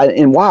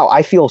 Wow,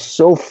 I feel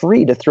so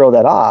free to throw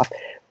that off.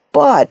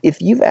 But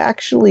if you've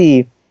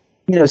actually,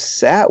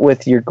 sat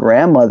with your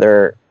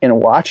grandmother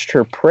and watched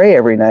her pray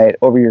every night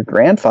over your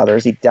grandfather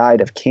as he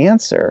died of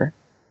cancer,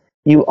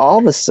 you all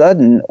of a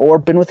sudden, or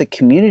been with a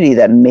community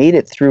that made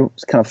it through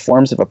kind of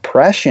forms of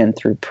oppression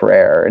through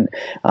prayer, and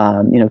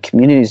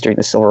communities during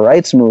the civil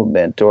rights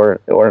movement,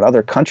 or in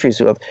other countries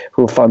who have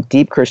found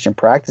deep Christian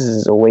practices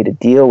as a way to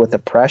deal with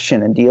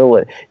oppression and deal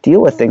with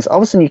things. All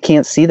of a sudden, you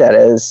can't see that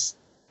as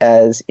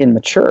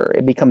immature.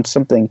 It becomes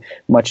something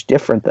much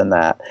different than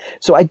that.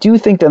 So I do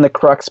think then the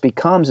crux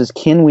becomes is,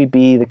 can we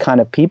be the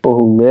kind of people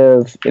who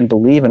live and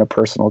believe in a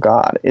personal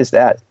God? Is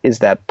that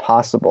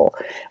possible?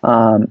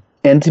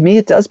 And to me,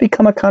 it does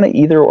become a kind of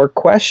either or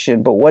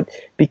question. But what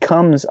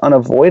becomes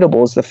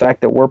unavoidable is the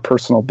fact that we're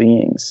personal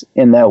beings,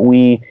 and that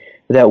we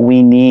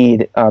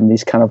need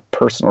these kind of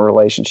personal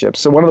relationships.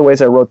 So one of the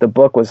ways I wrote the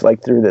book was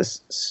like through this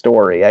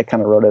story. I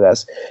kind of wrote it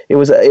as it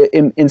was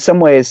in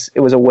some ways it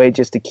was a way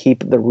just to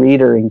keep the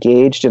reader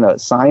engaged in a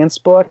science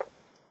book,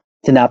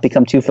 to not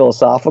become too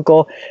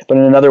philosophical. But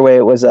in another way,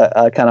 it was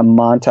a kind of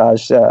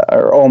montage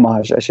or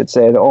homage, I should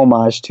say, an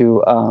homage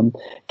to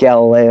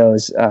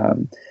Galileo's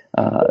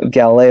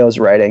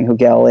writing, who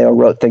Galileo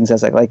wrote things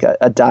as like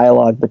a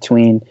dialogue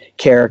between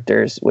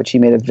characters, which he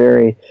made a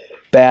very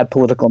bad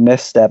political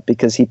misstep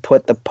because he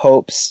put the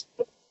Pope's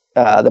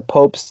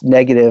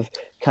negative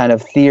kind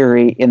of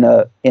theory in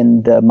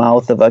the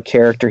mouth of a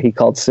character he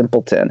called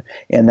simpleton,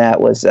 and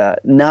that was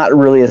not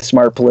really a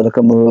smart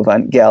political move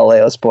on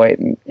Galileo's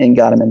point, and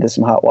got him into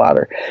some hot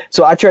water.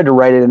 So I tried to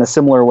write it in a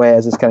similar way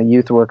as this kind of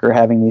youth worker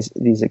having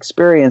these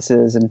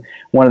experiences, and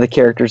one of the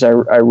characters I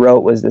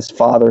wrote was this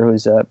father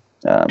who's a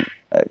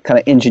kind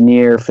of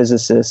engineer,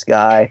 physicist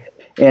guy,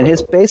 and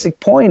his basic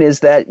point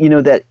is that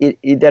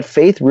that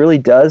faith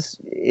really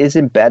is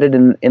embedded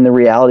in the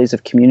realities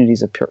of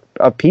communities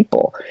of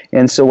people.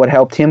 And so what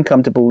helped him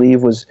come to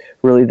believe was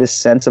really this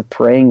sense of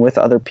praying with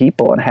other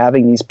people and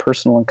having these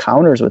personal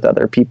encounters with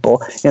other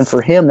people. And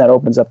for him, that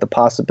opens up the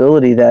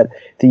possibility that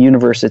the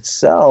universe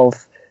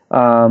itself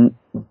kind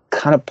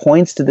of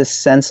points to this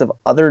sense of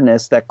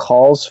otherness that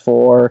calls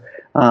for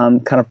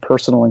kind of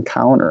personal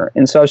encounter.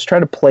 And so I was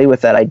trying to play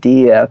with that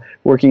idea,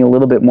 working a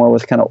little bit more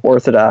with kind of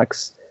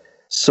orthodox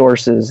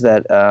sources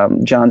that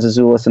John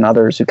Zazoulis and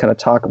others who kind of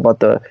talk about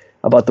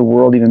the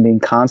world even being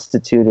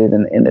constituted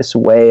in this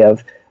way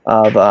of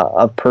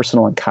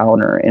personal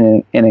encounter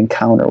and an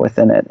encounter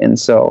within it. And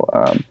so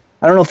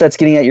I don't know if that's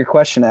getting at your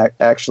question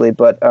actually,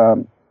 but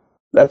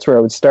that's where I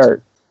would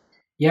start.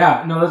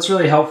 Yeah, no, that's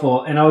really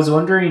helpful. And I was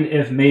wondering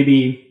if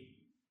maybe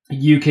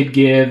you could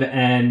give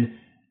an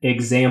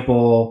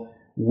example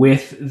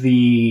with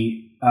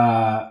the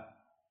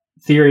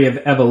theory of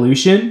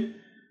evolution,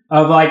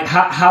 of like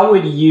how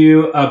would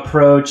you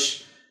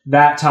approach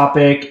that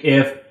topic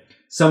if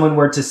someone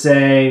were to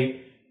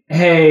say,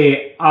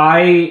 hey,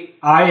 I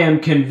am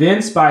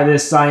convinced by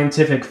this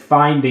scientific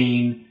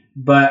finding,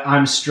 but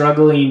I'm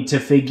struggling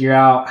to figure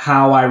out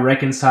how I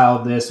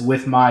reconcile this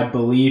with my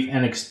belief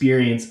and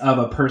experience of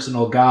a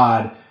personal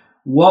God.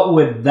 What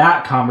would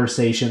that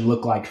conversation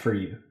look like for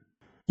you?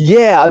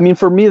 Yeah, I mean,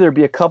 for me, there'd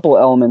be a couple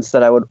elements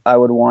that I would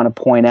want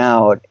to point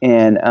out,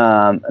 and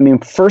I mean,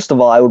 first of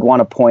all, I would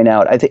want to point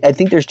out, I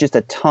think there's just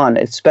a ton,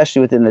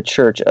 especially within the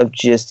church, of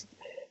just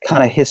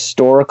kind of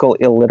historical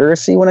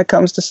illiteracy when it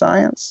comes to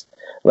science.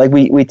 Like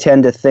we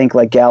tend to think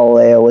like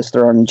Galileo was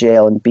thrown in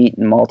jail and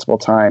beaten multiple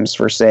times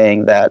for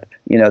saying that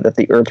that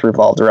the Earth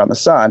revolved around the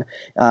sun,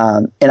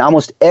 and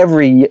almost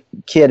every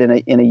kid in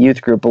a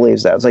youth group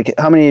believes that. It's like,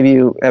 how many of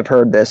you have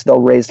heard this?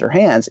 They'll raise their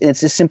hands, and it's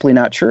just simply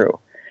not true.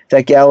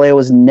 That Galileo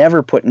was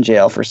never put in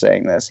jail for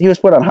saying this. He was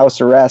put on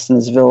house arrest in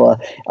his villa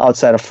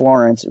outside of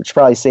Florence, which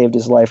probably saved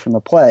his life from the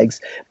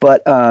plagues.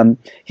 But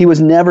he was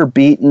never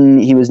beaten.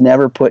 He was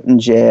never put in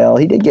jail.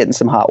 He did get in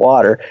some hot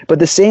water. But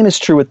the same is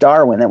true with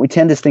Darwin, that we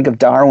tend to think of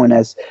Darwin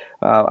as,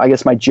 I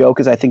guess my joke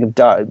is I think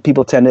of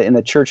people tend to, in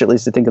the church at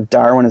least, to think of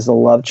Darwin as the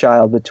love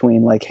child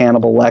between like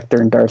Hannibal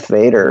Lecter and Darth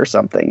Vader or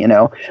something,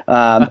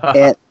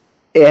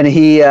 And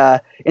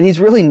he's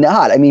really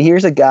not. I mean,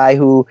 here's a guy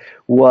who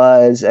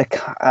was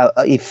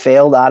he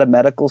failed out of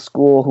medical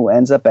school, who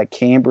ends up at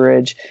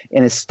Cambridge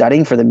and is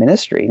studying for the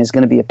ministry and is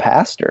going to be a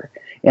pastor.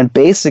 And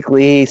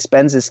basically, he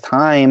spends his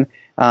time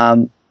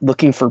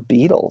looking for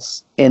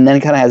beetles, and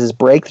then kind of has his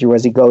breakthrough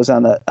as he goes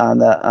on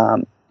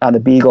the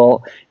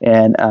Beagle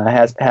and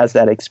has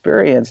that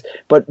experience.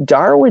 But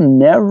Darwin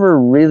never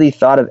really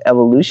thought of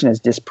evolution as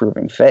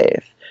disproving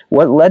faith.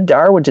 what led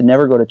Darwin to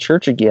never go to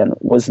church again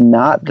was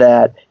not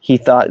that he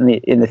thought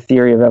in the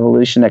theory of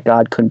evolution that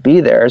God couldn't be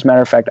there. As a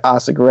matter of fact,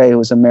 Asa Gray, who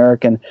was an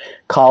American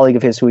colleague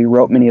of his who he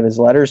wrote many of his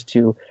letters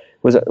to,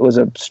 was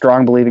a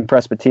strong believing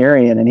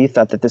Presbyterian, and he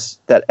thought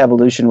that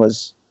evolution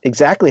was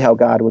exactly how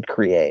God would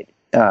create.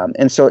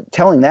 And so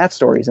telling that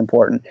story is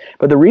important.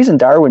 But the reason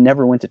Darwin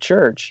never went to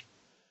church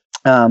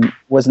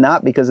was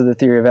not because of the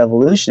theory of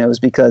evolution. It was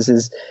because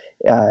his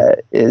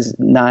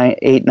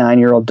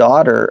 9-year-old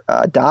daughter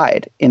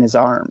died in his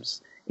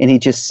arms, and he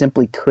just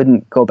simply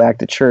couldn't go back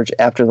to church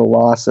after the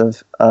loss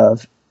of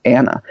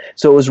Anna.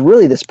 So it was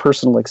really this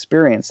personal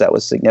experience that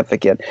was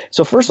significant.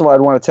 So first of all,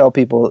 I'd want to tell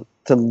people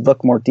to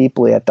look more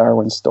deeply at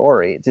Darwin's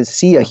story, to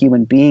see a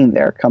human being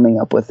there coming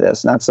up with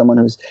this, not someone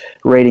who's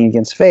rating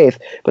against faith.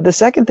 But the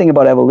second thing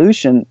about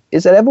evolution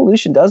is that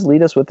evolution does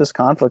lead us with this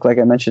conflict, like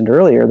I mentioned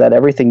earlier, that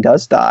everything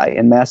does die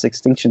and mass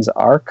extinctions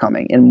are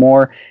coming, and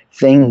more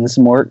things,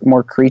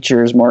 more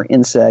creatures, more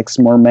insects,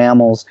 more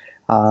mammals,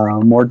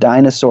 more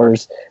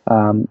dinosaurs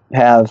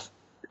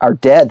are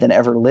dead than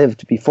ever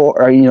lived before,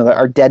 or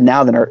are dead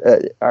now than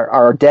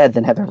are dead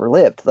than have ever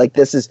lived. Like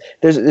there's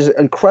an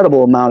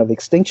incredible amount of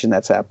extinction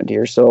that's happened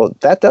here. So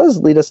that does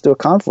lead us to a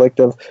conflict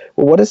of,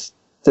 well, does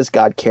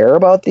God care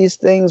about these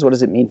things? What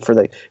does it mean for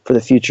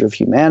the future of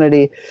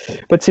humanity?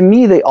 But to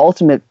me, the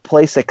ultimate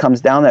place that comes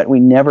down that we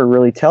never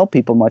really tell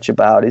people much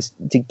about is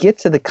to get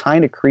to the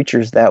kind of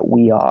creatures that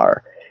we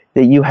are.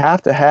 That you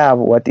have to have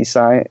what these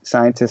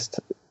scientists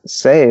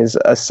say is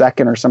a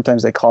second, or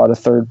sometimes they call it a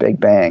third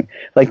Big Bang.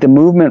 Like the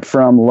movement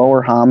from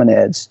lower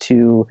hominids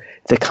to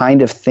the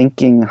kind of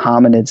thinking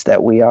hominids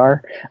that we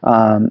are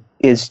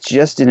is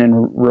just a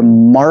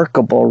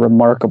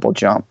remarkable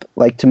jump.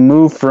 Like to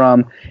move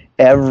from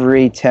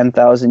every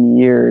 10,000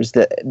 years,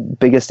 the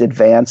biggest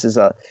advance is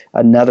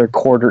another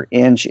quarter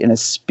inch in a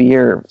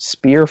spear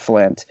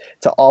flint,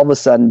 to all of a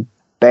sudden,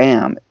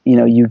 bam,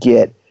 you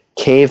get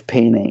cave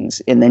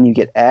paintings, and then you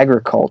get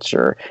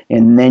agriculture,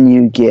 and then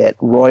you get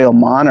royal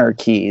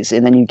monarchies,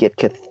 and then you get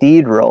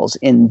cathedrals,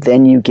 and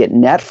then you get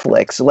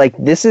Netflix. Like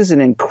this is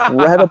an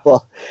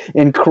incredible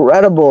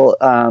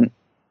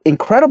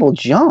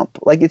jump.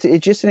 Like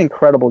it's just an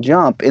incredible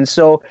jump. And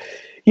so,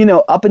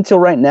 up until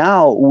right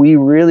now, we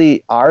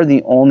really are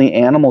the only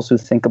animals who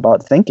think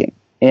about thinking.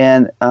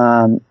 And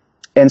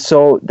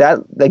so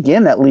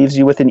that leaves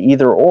you with an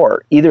either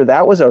or. Either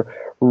that was a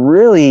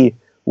really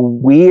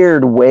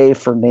weird way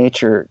for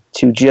nature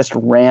to just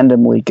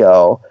randomly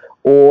go,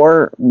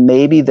 or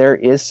maybe there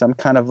is some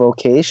kind of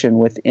vocation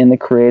within the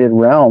created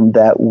realm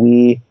that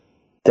we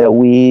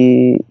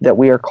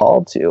are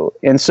called to.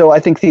 And so I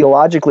think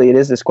theologically it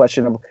is this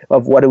question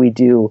of what do we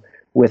do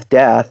with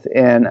death.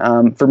 And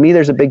for me,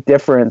 there's a big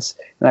difference,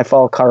 and I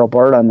follow Karl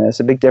Barth on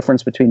this, a big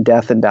difference between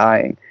death and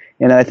dying.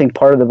 And I think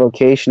part of the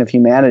vocation of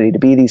humanity, to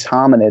be these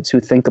hominids who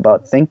think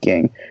about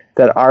thinking,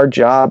 that our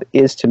job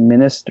is to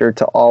minister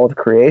to all of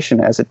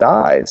creation as it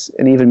dies,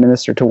 and even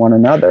minister to one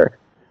another.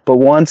 But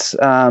once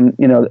a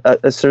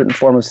certain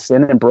form of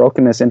sin and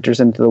brokenness enters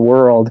into the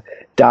world,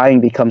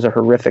 dying becomes a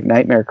horrific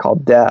nightmare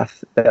called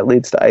death that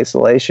leads to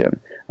isolation.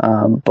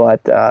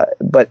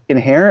 But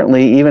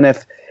inherently, even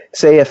if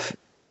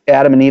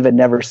Adam and Eve had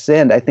never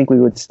sinned, I think we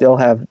would still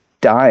have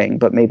dying,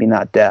 but maybe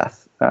not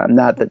death.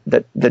 Not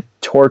the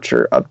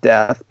torture of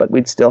death, but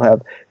we'd still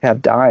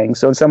have dying.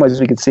 So in some ways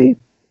we could see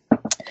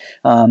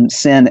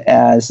sin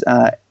as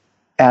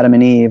Adam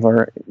and Eve,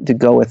 or to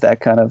go with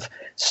that kind of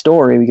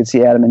story, we could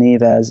see Adam and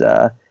Eve as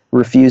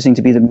refusing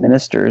to be the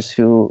ministers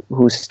who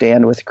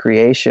stand with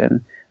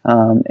creation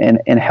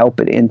and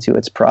help it into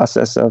its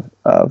process of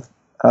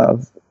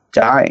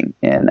dying.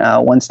 And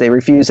once they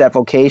refuse that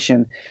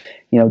vocation,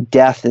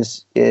 death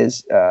is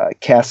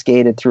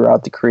cascaded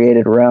throughout the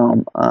created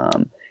realm.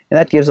 And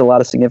that gives a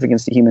lot of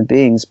significance to human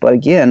beings. But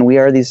again, we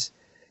are these,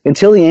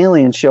 until the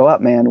aliens show up,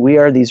 man, we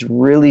are these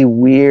really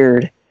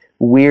weird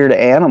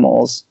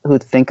animals who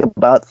think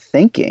about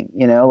thinking.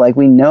 Like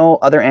we know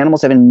other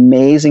animals have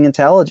amazing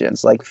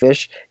intelligence. Like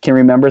fish can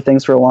remember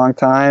things for a long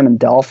time, and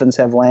dolphins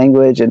have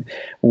language, and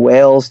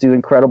whales do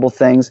incredible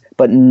things.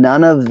 But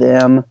none of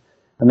them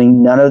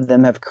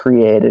have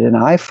created an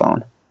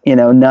iPhone.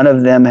 None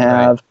of them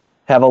have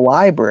a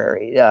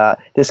library,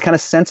 this kind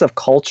of sense of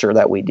culture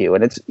that we do.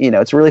 And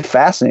it's really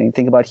fascinating to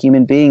think about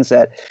human beings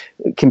that,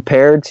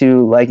 compared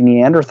to like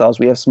Neanderthals,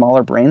 we have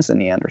smaller brains than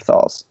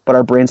Neanderthals, but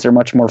our brains are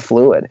much more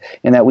fluid,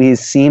 and that we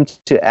seem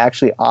to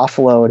actually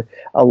offload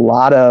a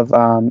lot of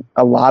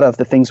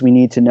the things we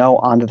need to know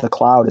onto the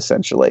cloud,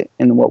 essentially,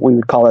 in what we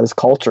would call it as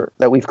culture,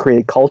 that we've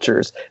created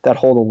cultures that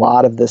hold a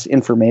lot of this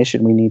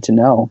information we need to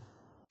know.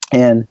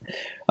 And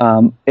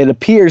it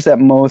appears that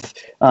most,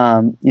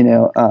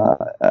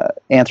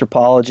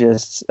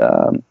 anthropologists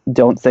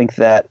don't think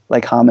that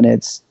like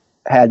hominids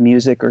had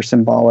music or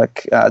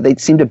symbolic. They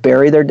seem to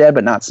bury their dead,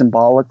 but not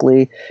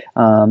symbolically.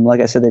 Like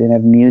I said, they didn't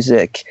have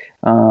music.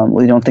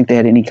 We don't think they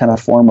had any kind of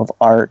form of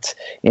art.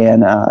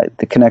 And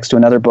it connects to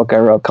another book I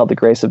wrote called The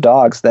Grace of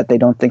Dogs, that they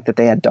don't think that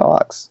they had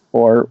dogs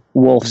or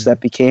wolves that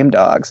became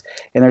dogs.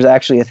 And there's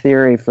actually a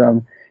theory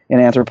from an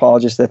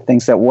anthropologist that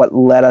thinks that what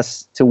led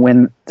us to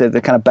win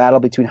the kind of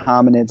battle between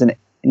hominids and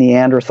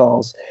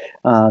Neanderthals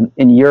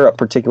in Europe,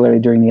 particularly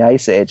during the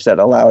Ice Age, that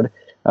allowed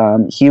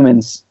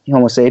humans,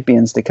 Homo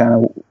sapiens, to kind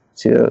of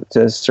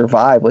to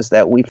survive, was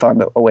that we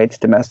found a way to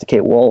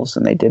domesticate wolves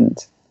and they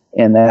didn't,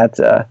 and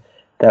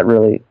that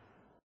really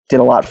did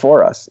a lot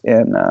for us.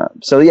 And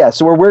so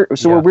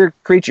we're weird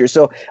creatures.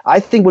 So I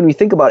think when we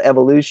think about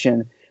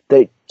evolution,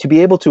 that to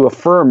be able to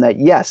affirm that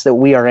yes, that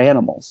we are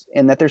animals,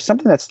 and that there's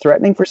something that's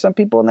threatening for some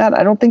people in that,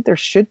 I don't think there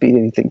should be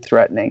anything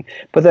threatening.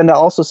 But then to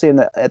also say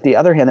at the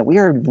other hand that we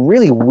are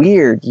really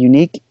weird,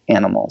 unique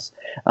animals,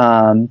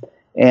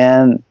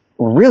 and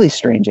really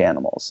strange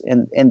animals,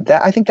 and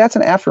that, I think that's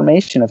an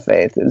affirmation of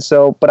faith. And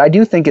so, but I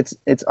do think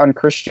it's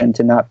unchristian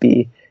to not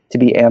be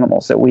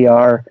animals, that we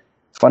are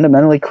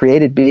fundamentally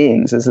created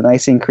beings, as the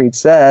Nicene Creed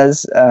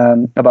says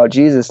about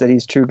Jesus, that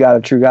he's true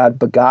God,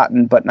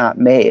 begotten but not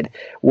made.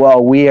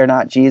 Well, we are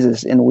not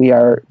Jesus, and we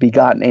are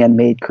begotten and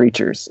made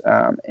creatures,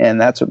 and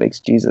that's what makes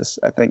Jesus,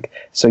 I think,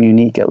 so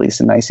unique, at least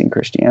in Nicene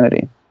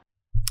Christianity.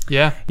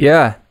 Yeah.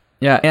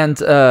 And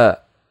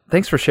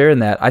thanks for sharing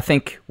that. I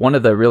think one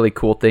of the really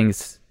cool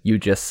things you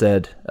just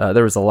said,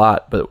 there was a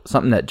lot, but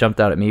something that jumped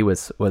out at me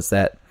was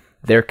that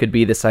there could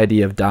be this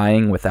idea of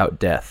dying without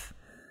death.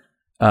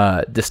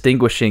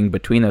 Distinguishing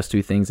between those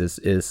two things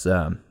is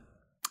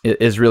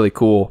really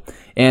cool.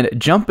 And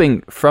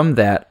jumping from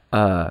that,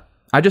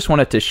 I just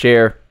wanted to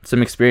share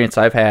some experience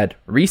I've had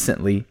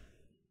recently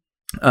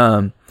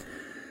through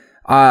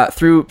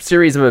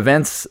series of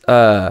events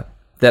that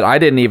I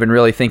didn't even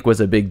really think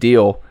was a big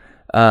deal.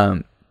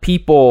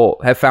 People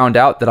have found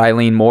out that I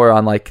lean more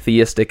on like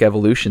theistic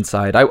evolution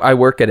side. I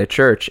work at a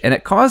church, and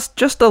it caused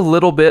just a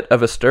little bit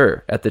of a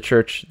stir at the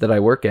church that I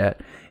work at.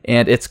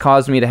 And it's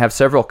caused me to have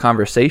several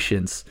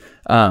conversations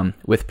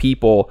with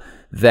people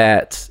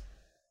that,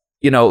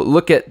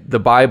 look at the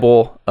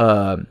Bible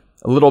a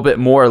little bit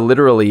more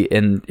literally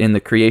in the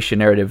creation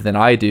narrative than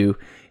I do.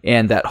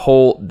 And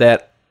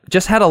that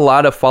just had a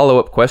lot of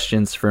follow-up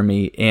questions for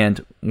me.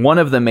 And one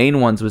of the main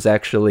ones was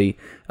actually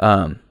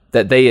that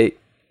they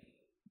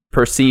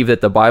perceive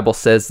that the Bible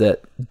says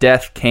that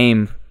death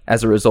came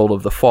as a result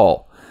of the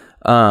fall.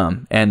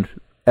 And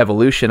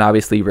evolution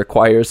obviously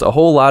requires a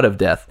whole lot of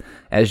death,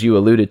 as you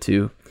alluded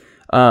to.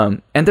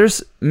 And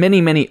there's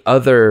many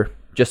other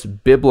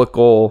just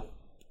biblical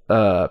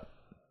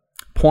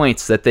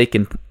points that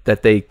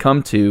they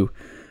come to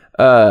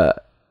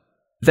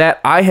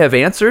that I have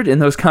answered in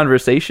those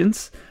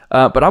conversations.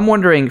 But I'm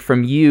wondering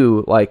from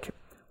you, like,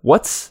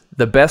 what's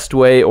the best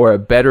way or a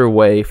better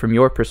way from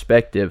your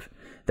perspective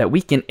that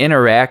we can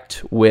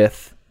interact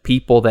with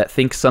people that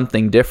think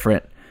something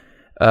different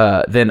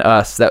than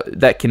us,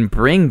 that can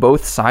bring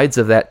both sides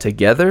of that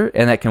together,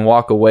 and that can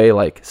walk away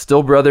like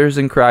still brothers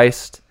in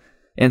Christ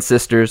and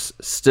sisters,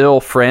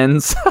 still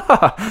friends.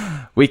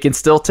 We can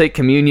still take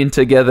communion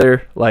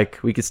together, like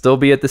we could still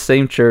be at the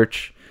same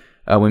church.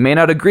 We may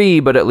not agree,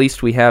 but at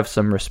least we have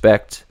some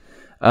respect,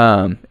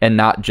 and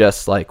not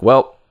just like,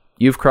 well,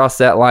 you've crossed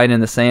that line in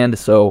the sand,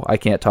 so I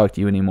can't talk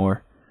to you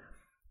anymore.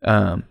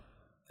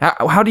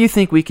 How do you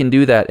think we can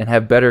do that and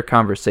have better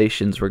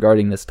conversations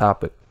regarding this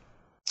topic?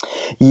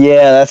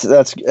 Yeah,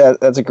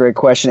 that's a great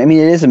question. I mean,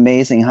 it is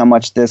amazing how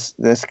much this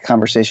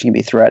conversation can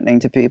be threatening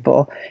to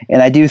people,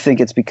 and I do think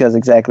it's because,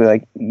 exactly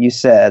like you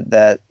said,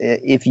 that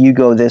if you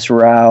go this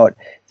route,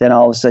 then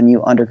all of a sudden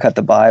you undercut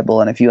the Bible,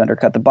 and if you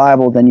undercut the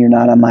Bible, then you're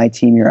not on my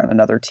team, you're on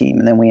another team,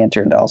 and then we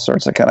enter into all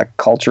sorts of kind of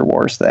culture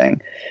wars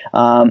thing.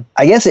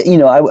 I guess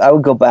I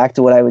would go back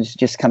to what I was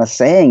just kind of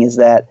saying, is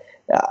that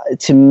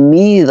to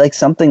me, like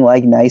something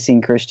like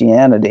Nicene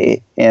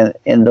Christianity and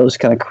those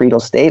kind of creedal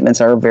statements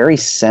are a very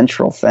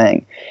central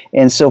thing.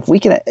 And so if we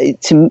can,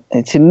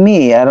 to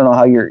me, I don't know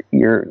how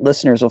your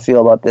listeners will feel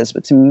about this,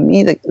 but to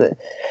me,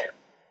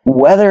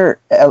 whether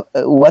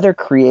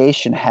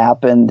creation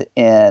happened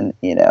in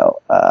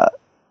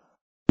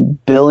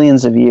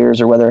billions of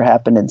years or whether it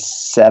happened in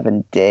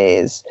 7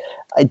 days,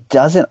 it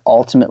doesn't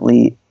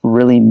ultimately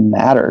really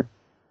matter.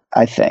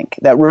 I think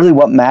that really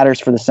what matters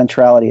for the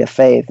centrality of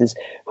faith is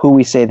who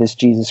we say this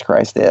Jesus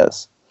Christ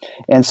is.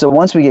 And so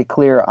once we get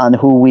clear on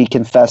who we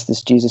confess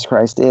this Jesus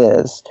Christ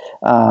is,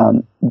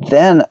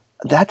 then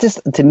that just,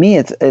 to me,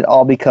 it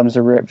all becomes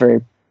a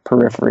very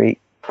periphery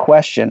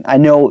question. I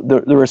know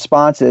the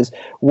response is,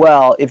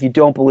 well, if you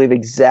don't believe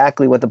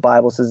exactly what the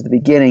Bible says at the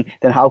beginning,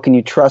 then how can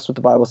you trust what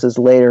the Bible says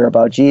later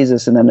about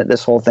Jesus? And then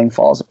this whole thing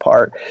falls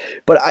apart.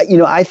 But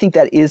I think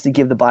that is to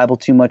give the Bible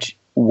too much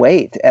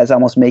weight as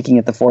almost making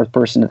it the fourth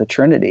person of the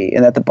Trinity,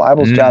 and that the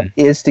Bible's job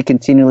is to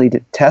continually to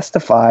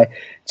testify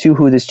to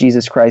who this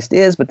Jesus Christ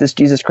is, but this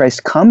Jesus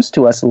Christ comes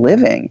to us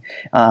living,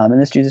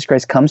 and this Jesus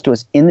Christ comes to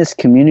us in this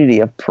community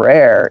of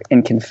prayer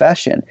and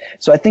confession.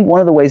 So I think one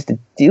of the ways to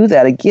do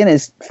that, again,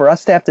 is for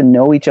us to have to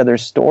know each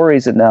other's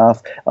stories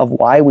enough of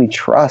why we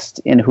trust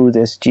in who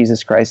this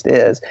Jesus Christ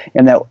is,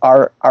 and that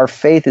our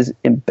faith is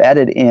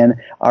embedded in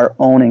our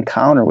own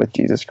encounter with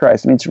Jesus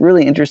Christ. I mean, it's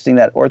really interesting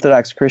that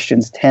Orthodox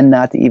Christians tend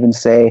not to even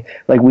say,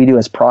 like we do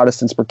as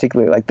Protestants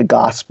particularly, like the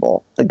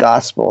gospel. We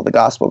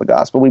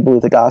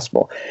believe the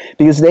gospel.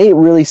 Because because they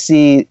really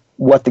see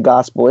what the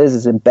gospel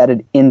is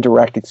embedded in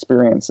direct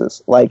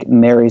experiences, like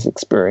Mary's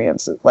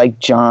experience, like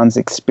John's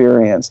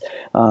experience,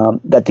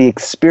 that the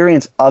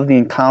experience of the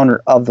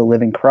encounter of the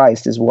living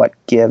Christ is what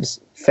gives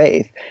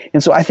faith.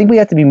 And so I think we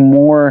have to be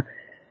more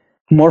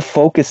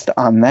focused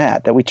on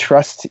that we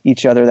trust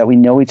each other, that we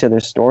know each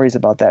other's stories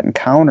about that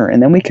encounter,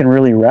 and then we can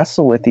really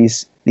wrestle with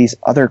these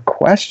other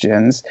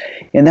questions.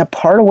 And that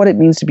part of what it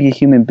means to be a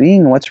human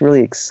being, what's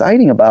really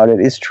exciting about it,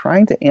 is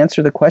trying to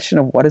answer the question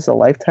of what is a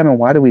lifetime and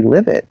why do we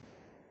live it?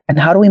 And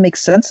how do we make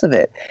sense of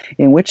it?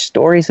 And which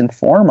stories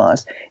inform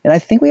us? And I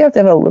think we have to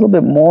have a little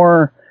bit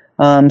more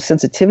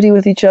sensitivity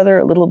with each other,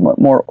 a little bit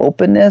more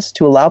openness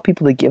to allow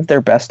people to give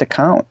their best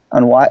account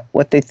on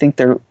what they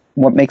think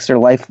what makes their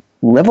life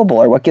livable,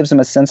 or what gives them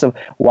a sense of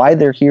why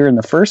they're here in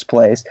the first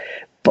place.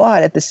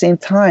 But at the same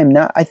time,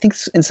 I think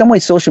in some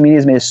ways social media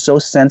has made us so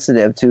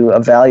sensitive to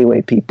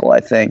evaluate people, I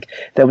think,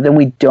 that then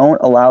we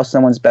don't allow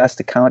someone's best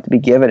account to be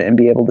given and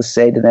be able to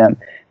say to them,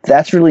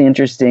 that's really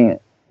interesting,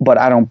 but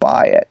I don't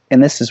buy it,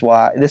 and this is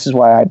why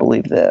I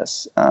believe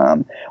this,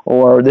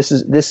 or this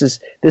is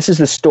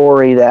the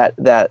story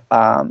that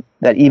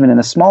even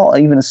a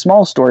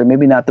small story,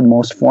 maybe not the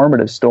most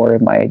formative story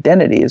of my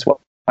identity, is what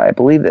I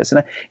believe this,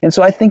 and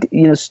so I think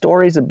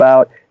stories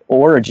about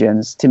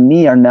origins to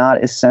me are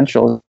not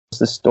essential as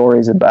the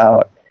stories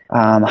about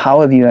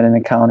how have you had an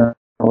encounter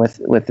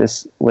with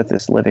this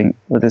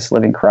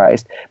living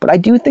Christ. But I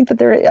do think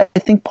that I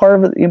think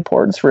part of the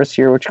importance for us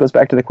here, which goes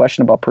back to the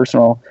question about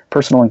personal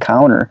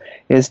encounter,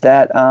 is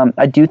that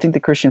I do think the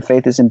Christian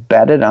faith is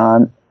embedded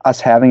on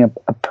us having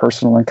a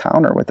personal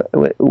encounter with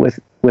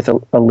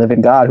a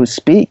living God who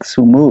speaks,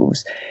 who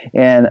moves,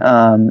 and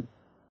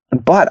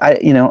but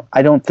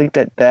I don't think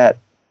that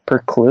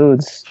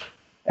precludes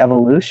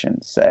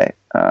evolution, say.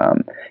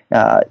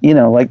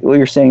 Like what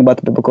you're saying about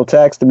the biblical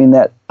text. I mean,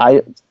 that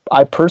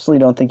I personally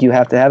don't think you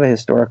have to have a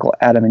historical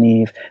Adam and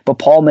Eve, but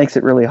Paul makes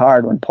it really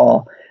hard when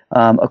Paul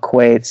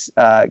equates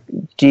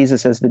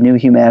Jesus as the new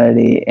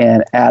humanity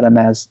and Adam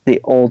as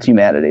the old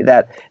humanity.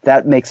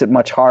 That makes it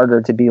much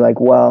harder to be like,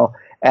 well,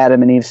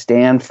 Adam and Eve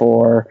stand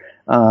for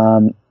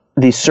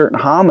these certain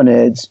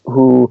hominids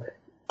who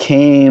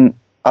came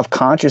of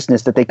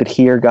consciousness that they could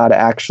hear God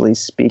actually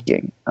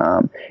speaking.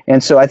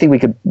 And so I think we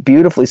could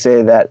beautifully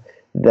say that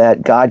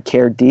God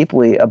cared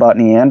deeply about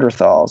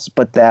Neanderthals,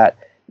 but that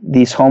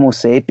these Homo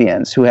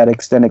sapiens who had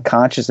extended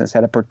consciousness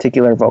had a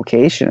particular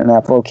vocation, and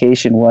that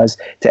vocation was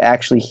to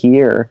actually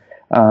hear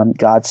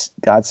God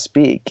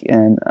speak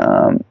and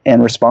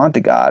respond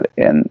to God.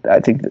 And I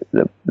think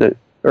the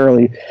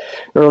early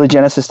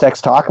Genesis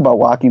texts talk about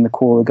walking the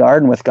cool of the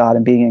garden with God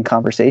and being in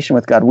conversation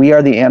with God. We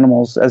are the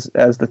animals,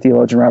 as the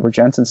theologian Robert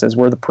Jensen says,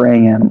 we're the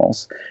praying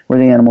animals. We're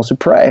the animals who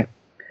pray.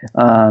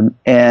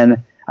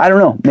 And I don't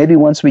know, maybe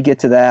once we get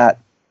to that,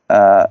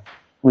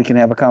 we can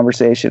have a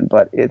conversation,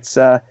 but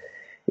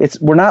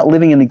we're not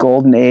living in the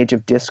golden age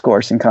of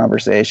discourse and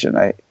conversation,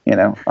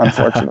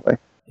 unfortunately.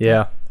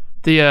 Yeah.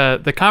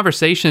 The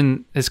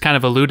conversation has kind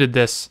of alluded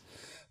this,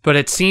 but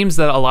it seems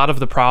that a lot of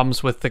the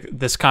problems with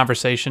this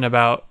conversation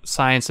about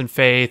science and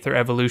faith or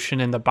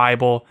evolution in the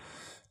Bible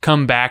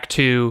come back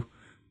to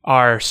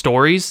our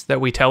stories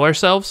that we tell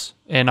ourselves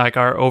and like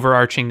our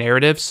overarching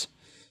narratives.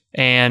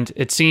 And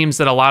it seems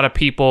that a lot of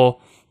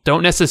people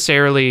don't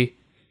necessarily,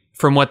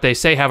 from what they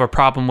say, have a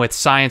problem with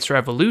science or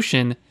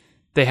evolution.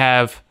 They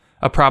have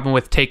a problem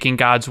with taking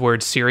God's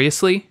word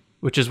seriously,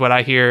 which is what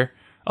I hear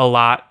a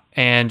lot.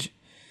 And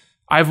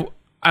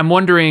I'm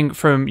wondering,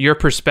 from your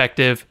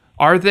perspective,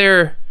 are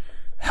there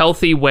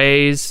healthy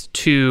ways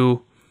to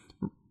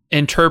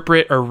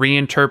interpret or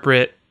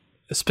reinterpret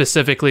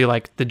specifically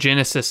like the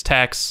Genesis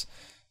text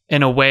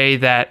in a way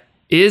that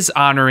is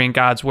honoring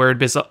God's word?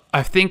 Because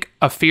I think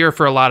a fear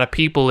for a lot of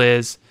people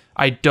is,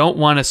 I don't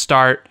want to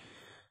start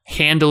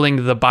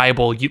handling the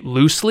Bible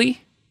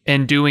loosely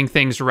and doing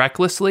things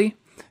recklessly.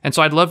 And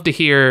so I'd love to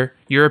hear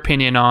your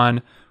opinion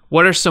on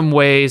what are some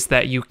ways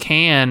that you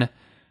can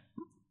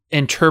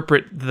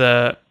interpret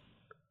the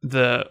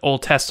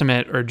Old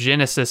Testament or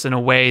Genesis in a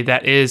way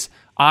that is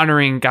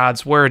honoring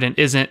God's word and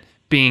isn't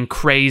being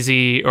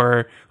crazy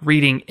or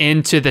reading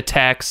into the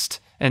text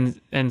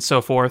and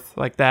so forth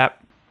like that.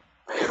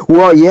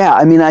 Well, yeah.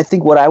 I mean, I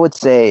think what I would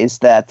say is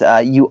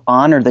that you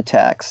honor the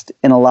text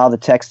and allow the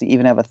text to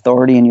even have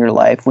authority in your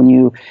life when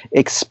you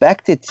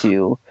expect it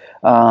to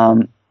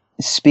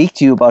speak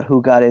to you about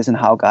who God is and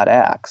how God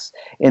acts.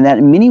 And that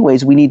in many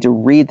ways we need to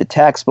read the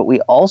text, but we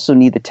also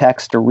need the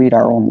text to read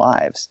our own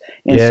lives.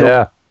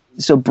 And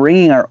so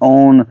bringing our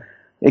own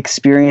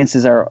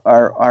experiences,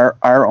 our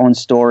own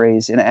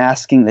stories, and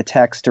asking the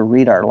text to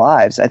read our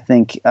lives, I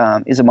think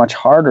is a much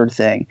harder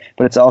thing,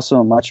 but it's also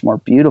a much more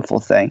beautiful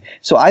thing.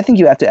 So I think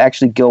you have to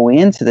actually go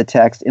into the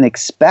text and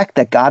expect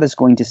that God is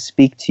going to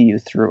speak to you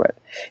through it.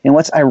 And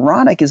what's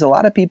ironic is a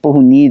lot of people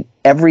who need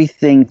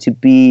everything to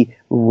be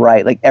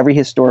right, like every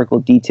historical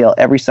detail,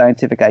 every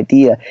scientific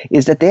idea,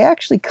 is that they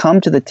actually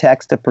come to the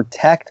text to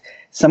protect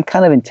some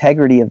kind of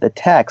integrity of the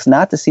text,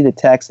 not to see the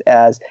text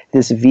as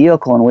this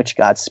vehicle in which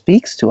God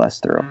speaks to us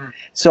through.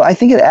 So I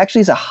think it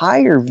actually is a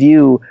higher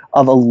view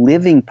of a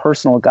living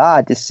personal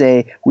God to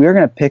say, we are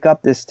going to pick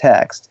up this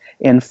text,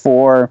 and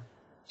for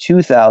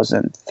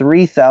 2,000,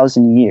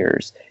 3,000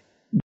 years,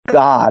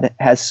 God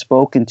has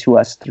spoken to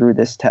us through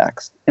this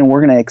text, and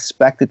we're going to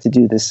expect it to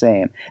do the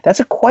same. That's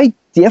a quite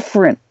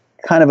different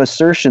kind of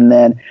assertion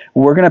than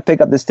we're going to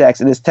pick up this text,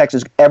 and this text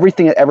is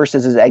everything it ever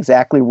says is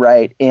exactly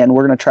right, and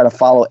we're going to try to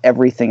follow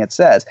everything it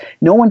says.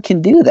 No one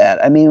can do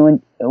that. I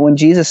mean, when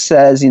Jesus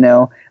says,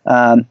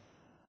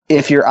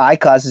 if your eye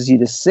causes you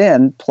to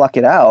sin, pluck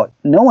it out.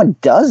 No one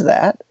does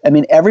that. I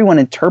mean, everyone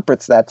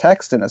interprets that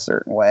text in a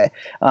certain way.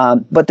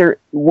 But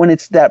when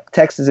that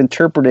text is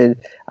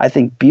interpreted, I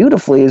think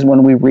beautifully, is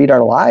when we read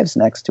our lives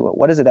next to it.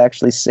 What is it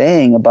actually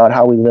saying about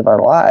how we live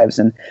our lives?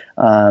 And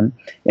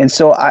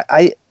so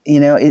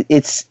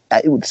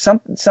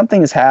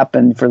something has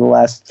happened for the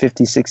last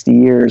 50, 60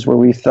 years where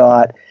we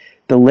thought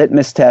the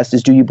litmus test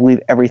is, do you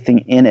believe everything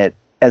in it,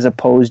 as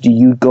opposed to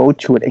you go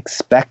to it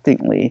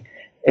expectantly,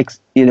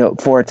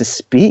 for it to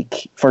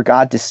speak, for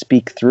God to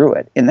speak through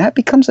it. And that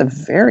becomes a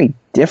very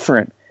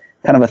different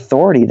kind of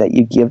authority that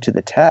you give to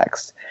the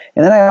text.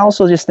 And then I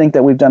also just think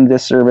that we've done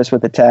this service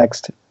with the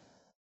text,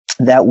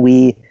 that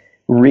we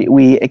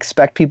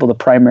expect people to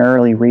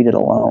primarily read it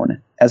alone,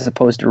 as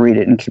opposed to read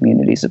it in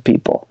communities of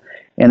people.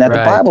 And that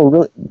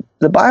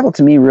the Bible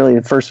to me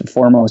really, first and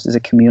foremost, is a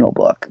communal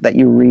book that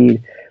you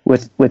read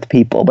with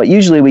people. But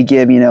usually we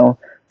give,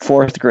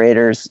 fourth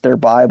graders their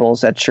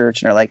Bibles at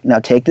church, and they're like, now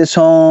take this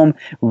home,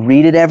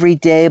 read it every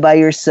day by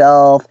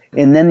yourself.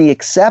 And then the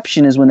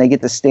exception is when they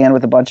get to stand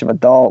with a bunch of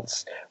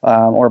adults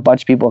or a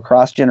bunch of people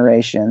across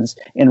generations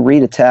and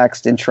read a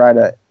text and try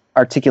to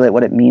articulate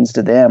what it means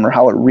to them or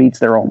how it reads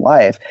their own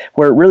life,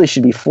 where it really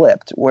should be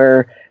flipped,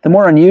 where the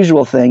more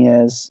unusual thing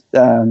is,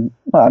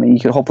 you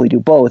could hopefully do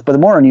both, but the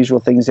more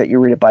unusual thing is that you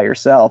read it by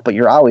yourself, but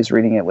you're always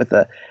reading it with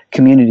a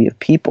community of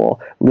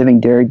people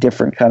living very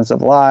different kinds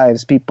of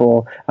lives,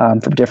 people from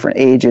different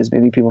ages,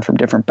 maybe people from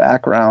different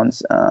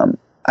backgrounds.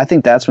 I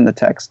think that's when the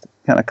text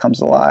kind of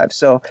comes alive.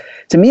 So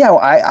to me,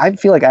 I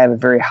feel like I have a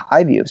very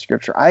high view of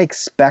Scripture. I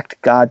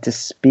expect God to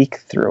speak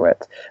through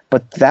it,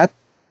 but that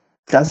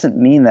doesn't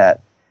mean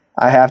that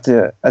I have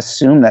to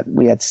assume that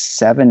we had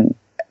 7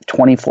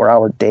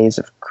 24-hour days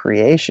of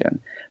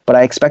creation. But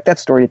I expect that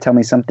story to tell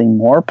me something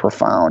more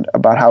profound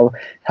about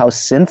how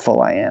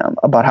sinful I am,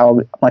 about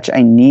how much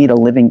I need a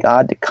living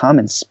God to come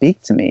and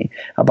speak to me,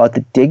 about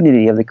the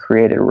dignity of the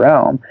created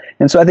realm.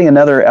 And so I think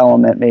another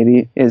element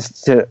maybe is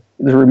to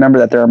remember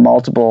that there are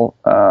multiple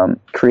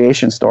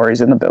creation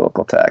stories in the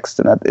biblical text,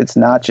 and that it's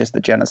not just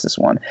the Genesis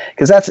one.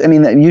 Because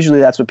usually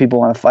that's what people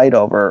want to fight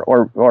over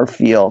or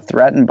feel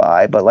threatened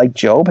by. But like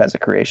Job has a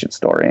creation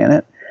story in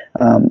it.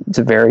 It's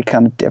a very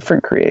kind of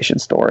different creation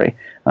story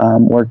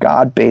where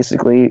God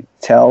basically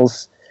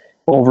tells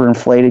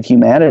overinflated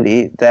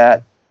humanity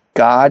that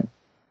God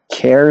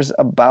cares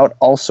about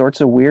all sorts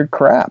of weird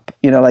crap.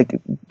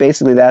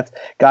 Basically that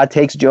God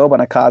takes Job on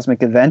a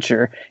cosmic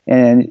adventure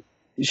and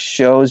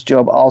shows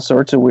Job all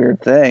sorts of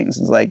weird things.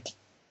 It's like,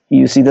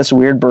 you see this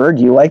weird bird?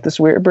 You like this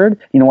weird bird?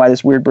 You know why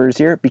this weird bird is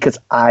here? Because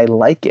I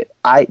like it.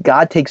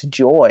 God takes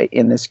joy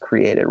in this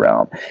created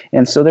realm.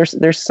 And so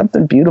there's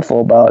something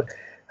beautiful about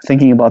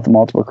thinking about the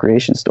multiple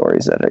creation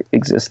stories that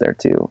exist there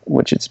too,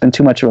 which it's been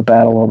too much of a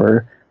battle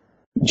over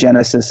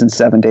Genesis and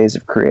 7 days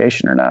of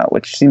creation or not,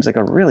 which seems like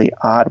a really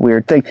odd,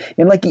 weird thing.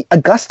 And like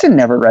Augustine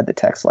never read the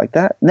text like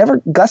that.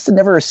 Augustine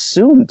never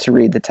assumed to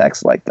read the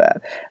text like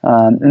that.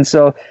 And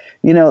so,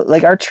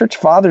 like our church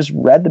fathers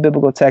read the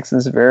biblical text in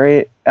this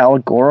very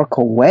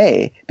allegorical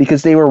way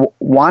because they were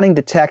wanting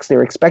the text, they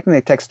were expecting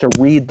the text to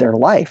read their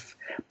life.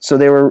 So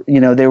they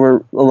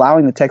were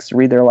allowing the text to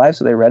read their life.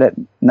 So they read it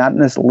not in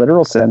this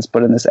literal sense,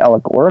 but in this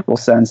allegorical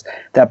sense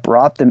that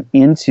brought them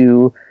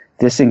into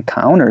this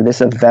encounter,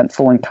 this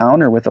eventful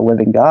encounter with a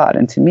living God.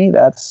 And to me,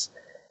 that's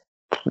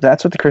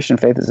what the Christian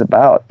faith is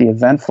about, the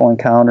eventful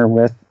encounter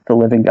with the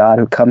living God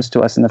who comes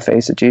to us in the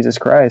face of Jesus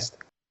Christ.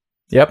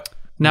 Yep.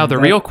 Now, the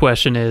real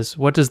question is,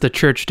 what does the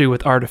church do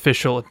with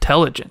artificial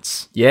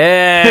intelligence?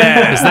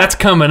 Yeah. Because that's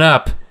coming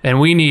up, and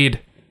we need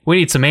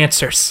some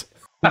answers.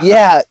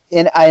 Yeah,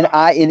 and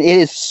it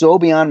is so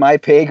beyond my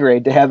pay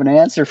grade to have an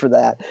answer for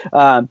that.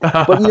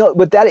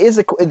 But that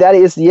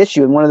is the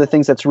issue, and one of the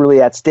things that's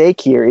really at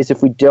stake here is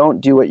if we don't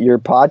do what your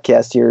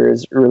podcast here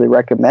is really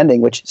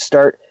recommending, which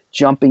start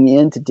jumping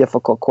into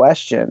difficult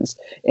questions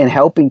and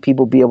helping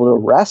people be able to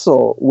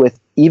wrestle with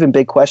even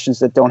big questions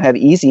that don't have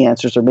easy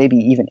answers or maybe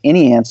even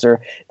any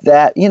answer,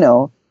 that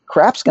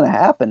crap's going to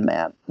happen,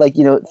 man.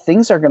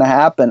 Things are going to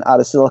happen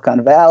out of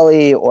Silicon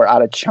Valley or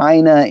out of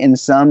China in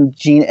some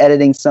gene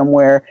editing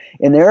somewhere.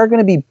 And there are going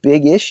to be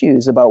big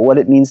issues about what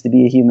it means to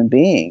be a human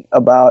being,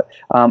 about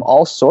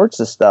all sorts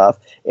of stuff.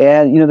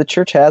 And, the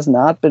church has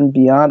not been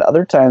beyond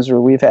other times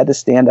where we've had to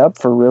stand up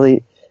for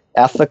really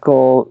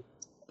ethical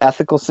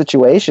ethical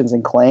situations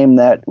and claim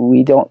that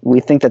we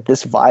think that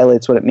this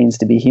violates what it means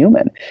to be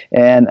human.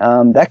 And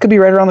that could be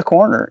right around the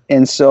corner.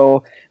 And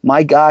so,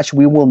 my gosh,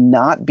 we will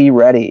not be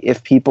ready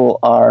if people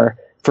are,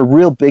 for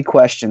real big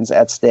questions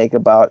at stake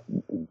about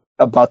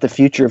the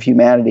future of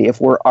humanity,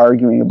 if we're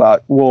arguing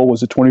about, well,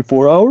 was it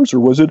 24 hours or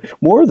was it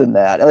more than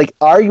that? Like,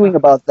 arguing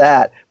about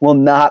that will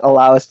not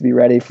allow us to be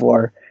ready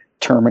for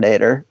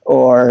Terminator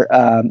or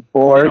I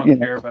don't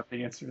care about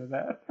the answer to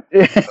that.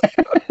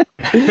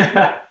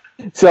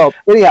 So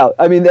anyhow,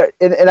 I mean,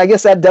 and I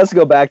guess that does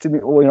go back to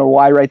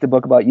why write the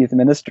book about youth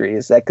ministry,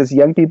 is that because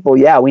young people,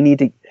 we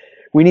need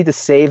to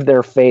save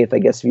their faith, I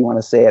guess, if you want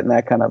to say it in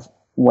that kind of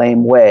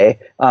lame way,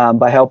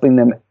 by helping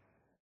them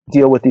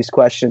deal with these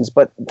questions.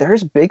 But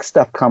there's big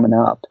stuff coming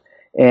up,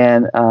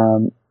 and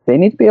they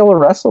need to be able to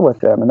wrestle with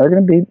them, and they're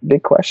going to be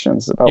big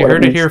questions about. You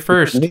heard it here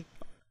first.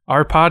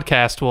 Our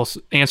podcast will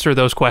answer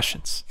those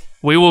questions.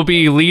 We will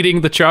be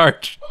leading the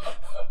charge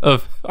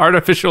of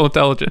artificial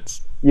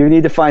intelligence. You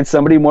need to find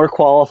somebody more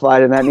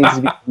qualified, and that needs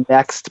to be the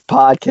next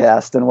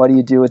podcast. And what do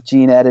you do with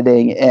gene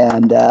editing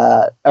and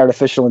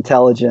artificial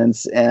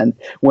intelligence, and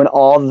when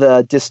all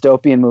the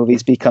dystopian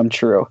movies become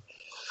true?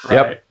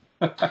 Yep.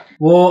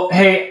 Well,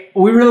 hey,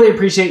 we really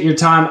appreciate your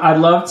time. I'd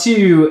love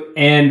to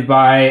end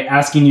by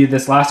asking you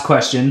this last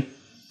question.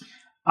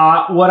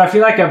 What I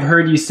feel like I've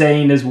heard you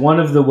saying is one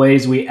of the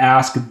ways we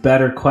ask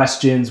better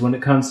questions when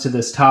it comes to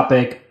this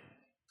topic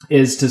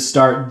is to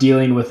start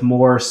dealing with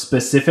more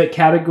specific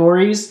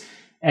categories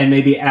and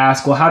maybe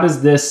ask, well, how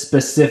does this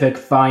specific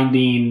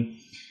finding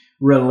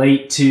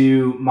relate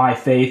to my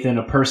faith in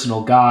a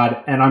personal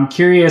God? And I'm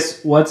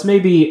curious, what's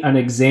maybe an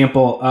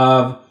example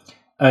of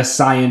a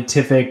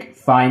scientific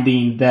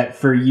finding that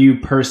for you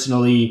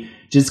personally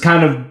just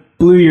kind of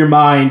blew your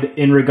mind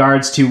in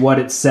regards to what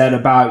it said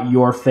about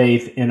your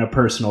faith in a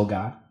personal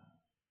God?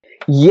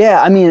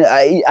 Yeah, I mean,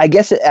 I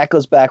guess it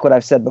echoes back what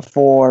I've said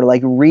before,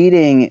 like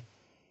reading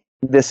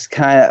this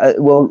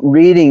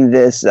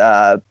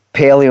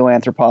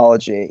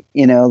paleoanthropology,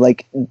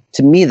 like,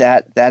 to me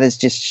that is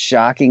just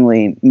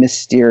shockingly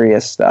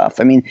mysterious stuff.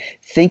 I mean,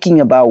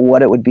 thinking about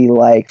what it would be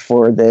like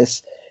for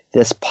this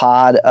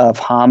pod of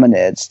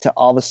hominids to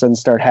all of a sudden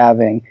start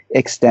having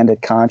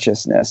extended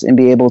consciousness and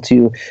be able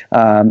to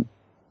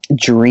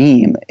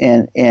dream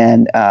and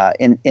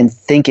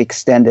think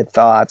extended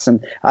thoughts.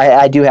 And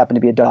I do happen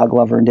to be a dog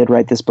lover and did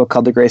write this book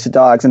called The Grace of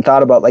Dogs, and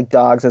thought about like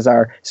dogs as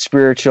our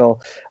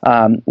spiritual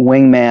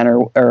wingman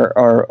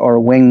or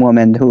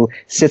wingwoman who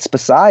sits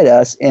beside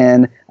us,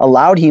 and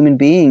allowed human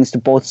beings to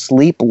both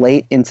sleep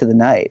late into the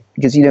night,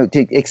 because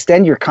to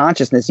extend your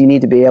consciousness you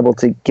need to be able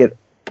to get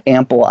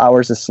ample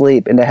hours of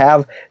sleep, and to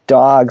have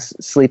dogs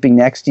sleeping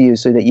next to you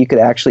so that you could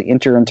actually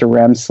enter into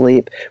REM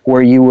sleep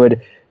where you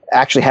would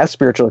actually have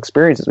spiritual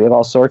experiences. We have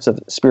all sorts of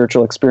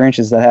spiritual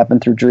experiences that happen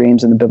through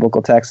dreams in the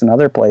biblical text and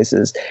other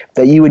places,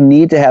 that you would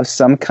need to have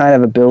some kind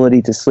of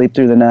ability to sleep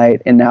through the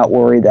night and not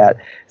worry that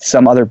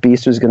some other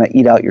beast was going to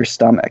eat out your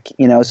stomach.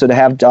 So to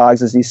have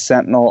dogs as these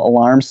sentinel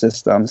alarm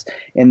systems,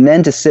 and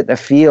then to sit in a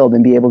field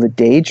and be able to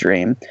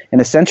daydream and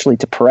essentially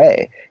to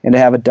pray, and to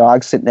have a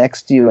dog sit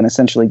next to you and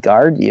essentially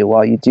guard you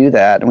while you do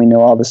that. And we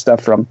know all this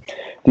stuff from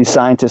these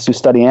scientists who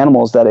study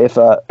animals, that if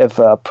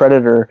a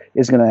predator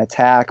is going to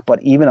attack,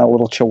 but even a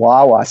little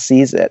chihuahua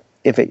sees it,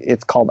 if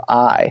it's called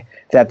eye,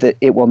 that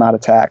it will not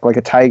attack. Like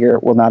a tiger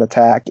will not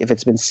attack if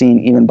it's been seen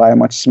even by a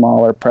much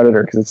smaller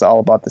predator, because it's all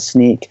about the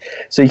sneak.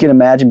 So you can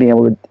imagine being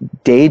able to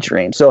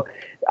daydream. So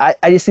I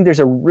just think there's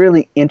a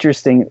really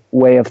interesting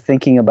way of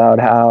thinking about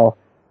how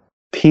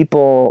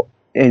people,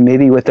 and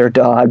maybe with their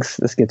dogs,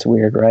 this gets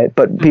weird, right?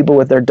 But people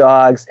with their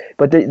dogs,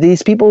 but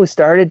these people who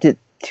started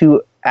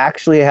to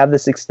actually have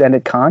this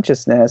extended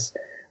consciousness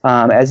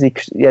as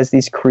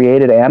these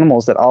created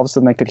animals, that all of a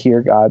sudden they could hear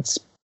God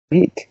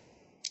speak.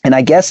 And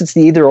I guess it's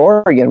the either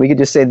or again. We could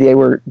just say they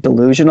were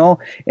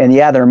delusional, and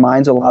their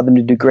minds allowed them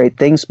to do great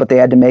things, but they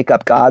had to make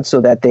up God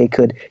so that they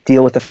could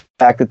deal with the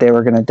fact that they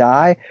were going to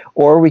die.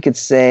 Or we could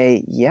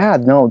say,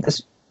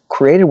 this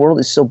created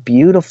world is so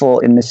beautiful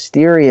and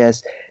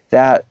mysterious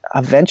that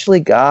eventually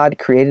God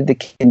created the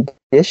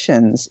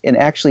conditions and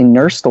actually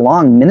nursed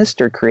along,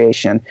 ministered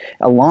creation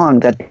along,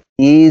 that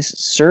these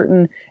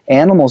certain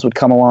animals would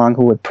come along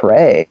who would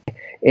pray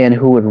and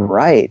who would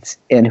write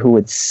and who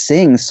would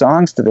sing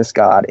songs to this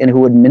God and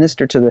who would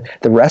minister to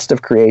the rest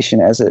of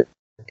creation as it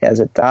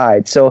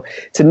died. So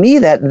to me,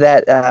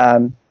 that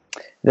kind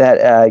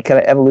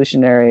of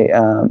evolutionary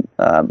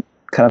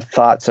kind of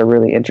thoughts are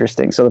really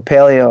interesting. So the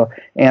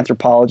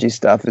paleoanthropology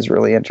stuff is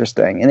really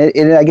interesting,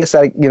 and I guess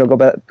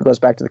that goes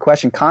back to the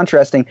question,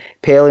 contrasting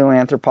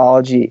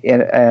paleoanthropology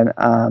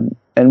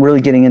and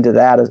really getting into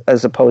that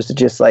as opposed to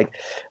just like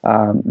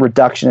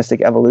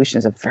reductionistic evolution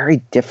is a very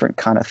different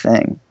kind of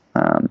thing.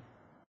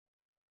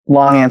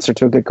 Long answer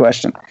to a good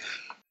question.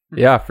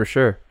 Yeah, for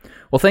sure.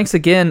 Well, thanks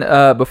again.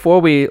 Before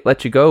we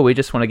let you go, we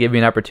just want to give you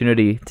an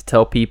opportunity to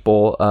tell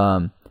people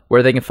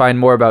where they can find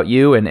more about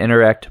you and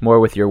interact more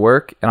with your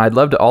work. And I'd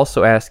love to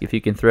also ask if you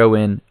can throw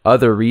in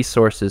other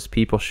resources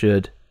people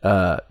should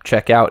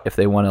check out if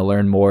they want to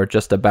learn more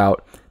just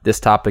about this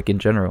topic in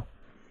general.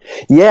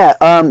 Yeah.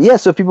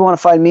 So if people want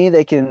to find me,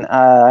 they can.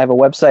 I have a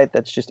website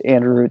that's just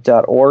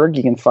andrewroot.org.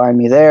 You can find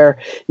me there.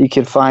 You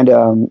can find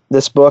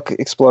this book,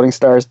 Exploding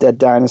Stars, Dead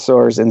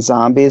Dinosaurs, and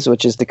Zombies,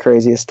 which is the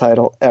craziest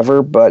title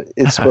ever, but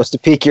it's supposed to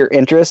pique your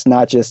interest,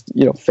 not just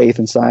faith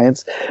and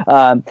science.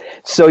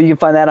 So you can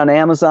find that on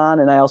Amazon.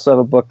 And I also have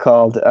a book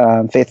called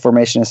Faith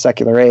Formation in a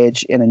Secular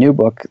Age, and a new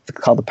book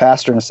called The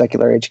Pastor in a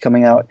Secular Age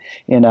coming out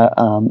in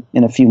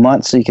a few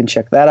months. So you can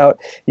check that out.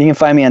 You can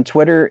find me on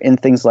Twitter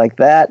and things like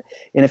that.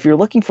 And if you're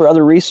looking for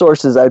other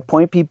resources, I'd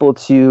point people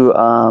to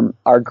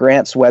our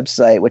grants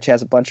website, which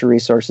has a bunch of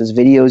resources,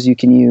 videos you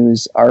can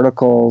use,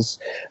 articles.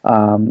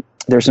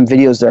 There's some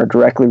videos that are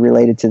directly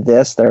related to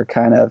this that are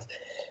kind of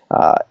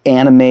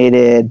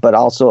animated, but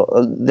also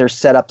they're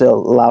set up to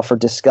allow for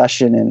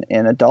discussion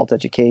in adult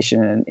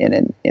education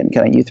and in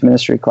kind of youth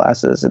ministry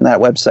classes. And that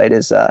website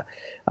is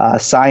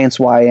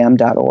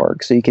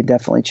scienceym.org. So you can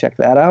definitely check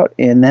that out.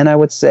 And then I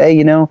would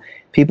say,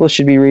 people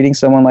should be reading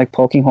someone like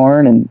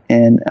Polkinghorne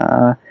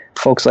and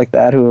folks like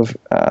that who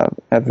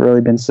have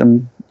really been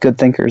some good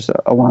thinkers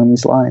along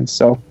these lines.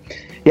 So,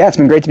 yeah, it's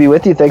been great to be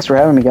with you. Thanks for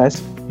having me,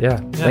 guys.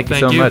 Yeah, thank you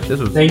so much. This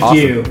was Thank awesome.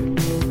 you.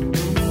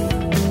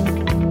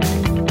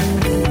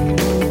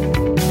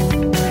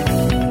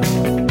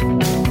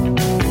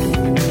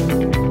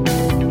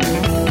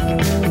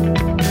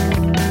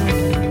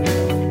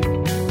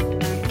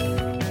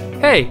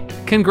 Hey,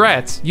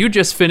 congrats. You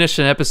just finished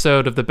an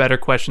episode of the Better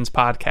Questions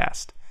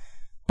podcast.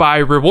 By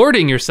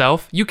rewarding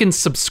yourself, you can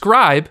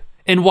subscribe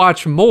and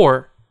watch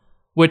more,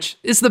 which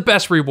is the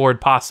best reward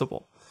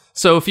possible.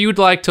 So if you'd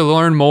like to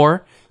learn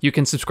more, you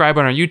can subscribe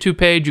on our YouTube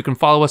page, you can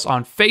follow us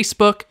on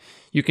Facebook,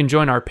 you can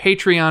join our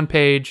Patreon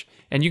page,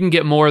 and you can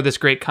get more of this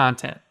great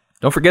content.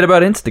 Don't forget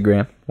about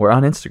Instagram. We're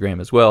on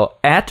Instagram as well,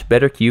 at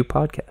BetterQ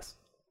Podcast.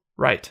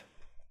 Right.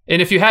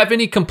 And if you have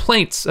any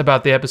complaints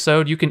about the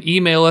episode, you can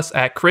email us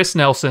at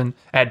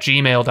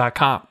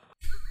chrisnelson@gmail.com.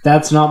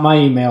 That's not my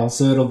email,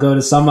 so it'll go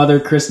to some other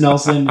Chris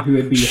Nelson who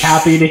would be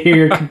happy to hear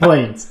your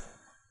complaints.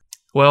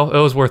 Well, it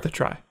was worth a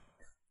try.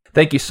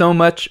 Thank you so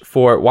much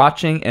for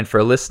watching and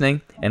for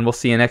listening, and we'll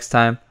see you next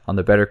time on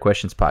the Better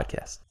Questions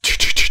Podcast.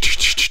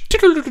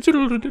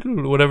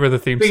 Whatever the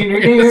theme song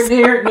is.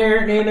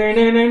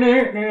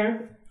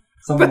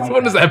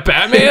 What is that,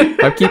 Batman?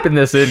 I'm keeping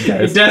this in,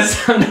 guys. It does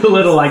sound a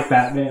little like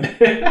Batman.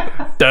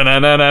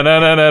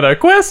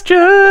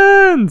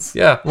 Questions!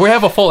 Yeah, we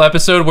have a full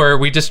episode where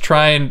we just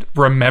try and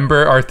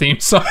remember our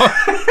theme song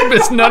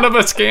because none of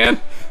us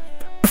can.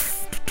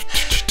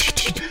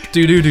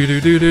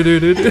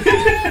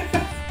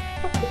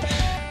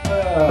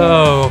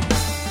 Oh.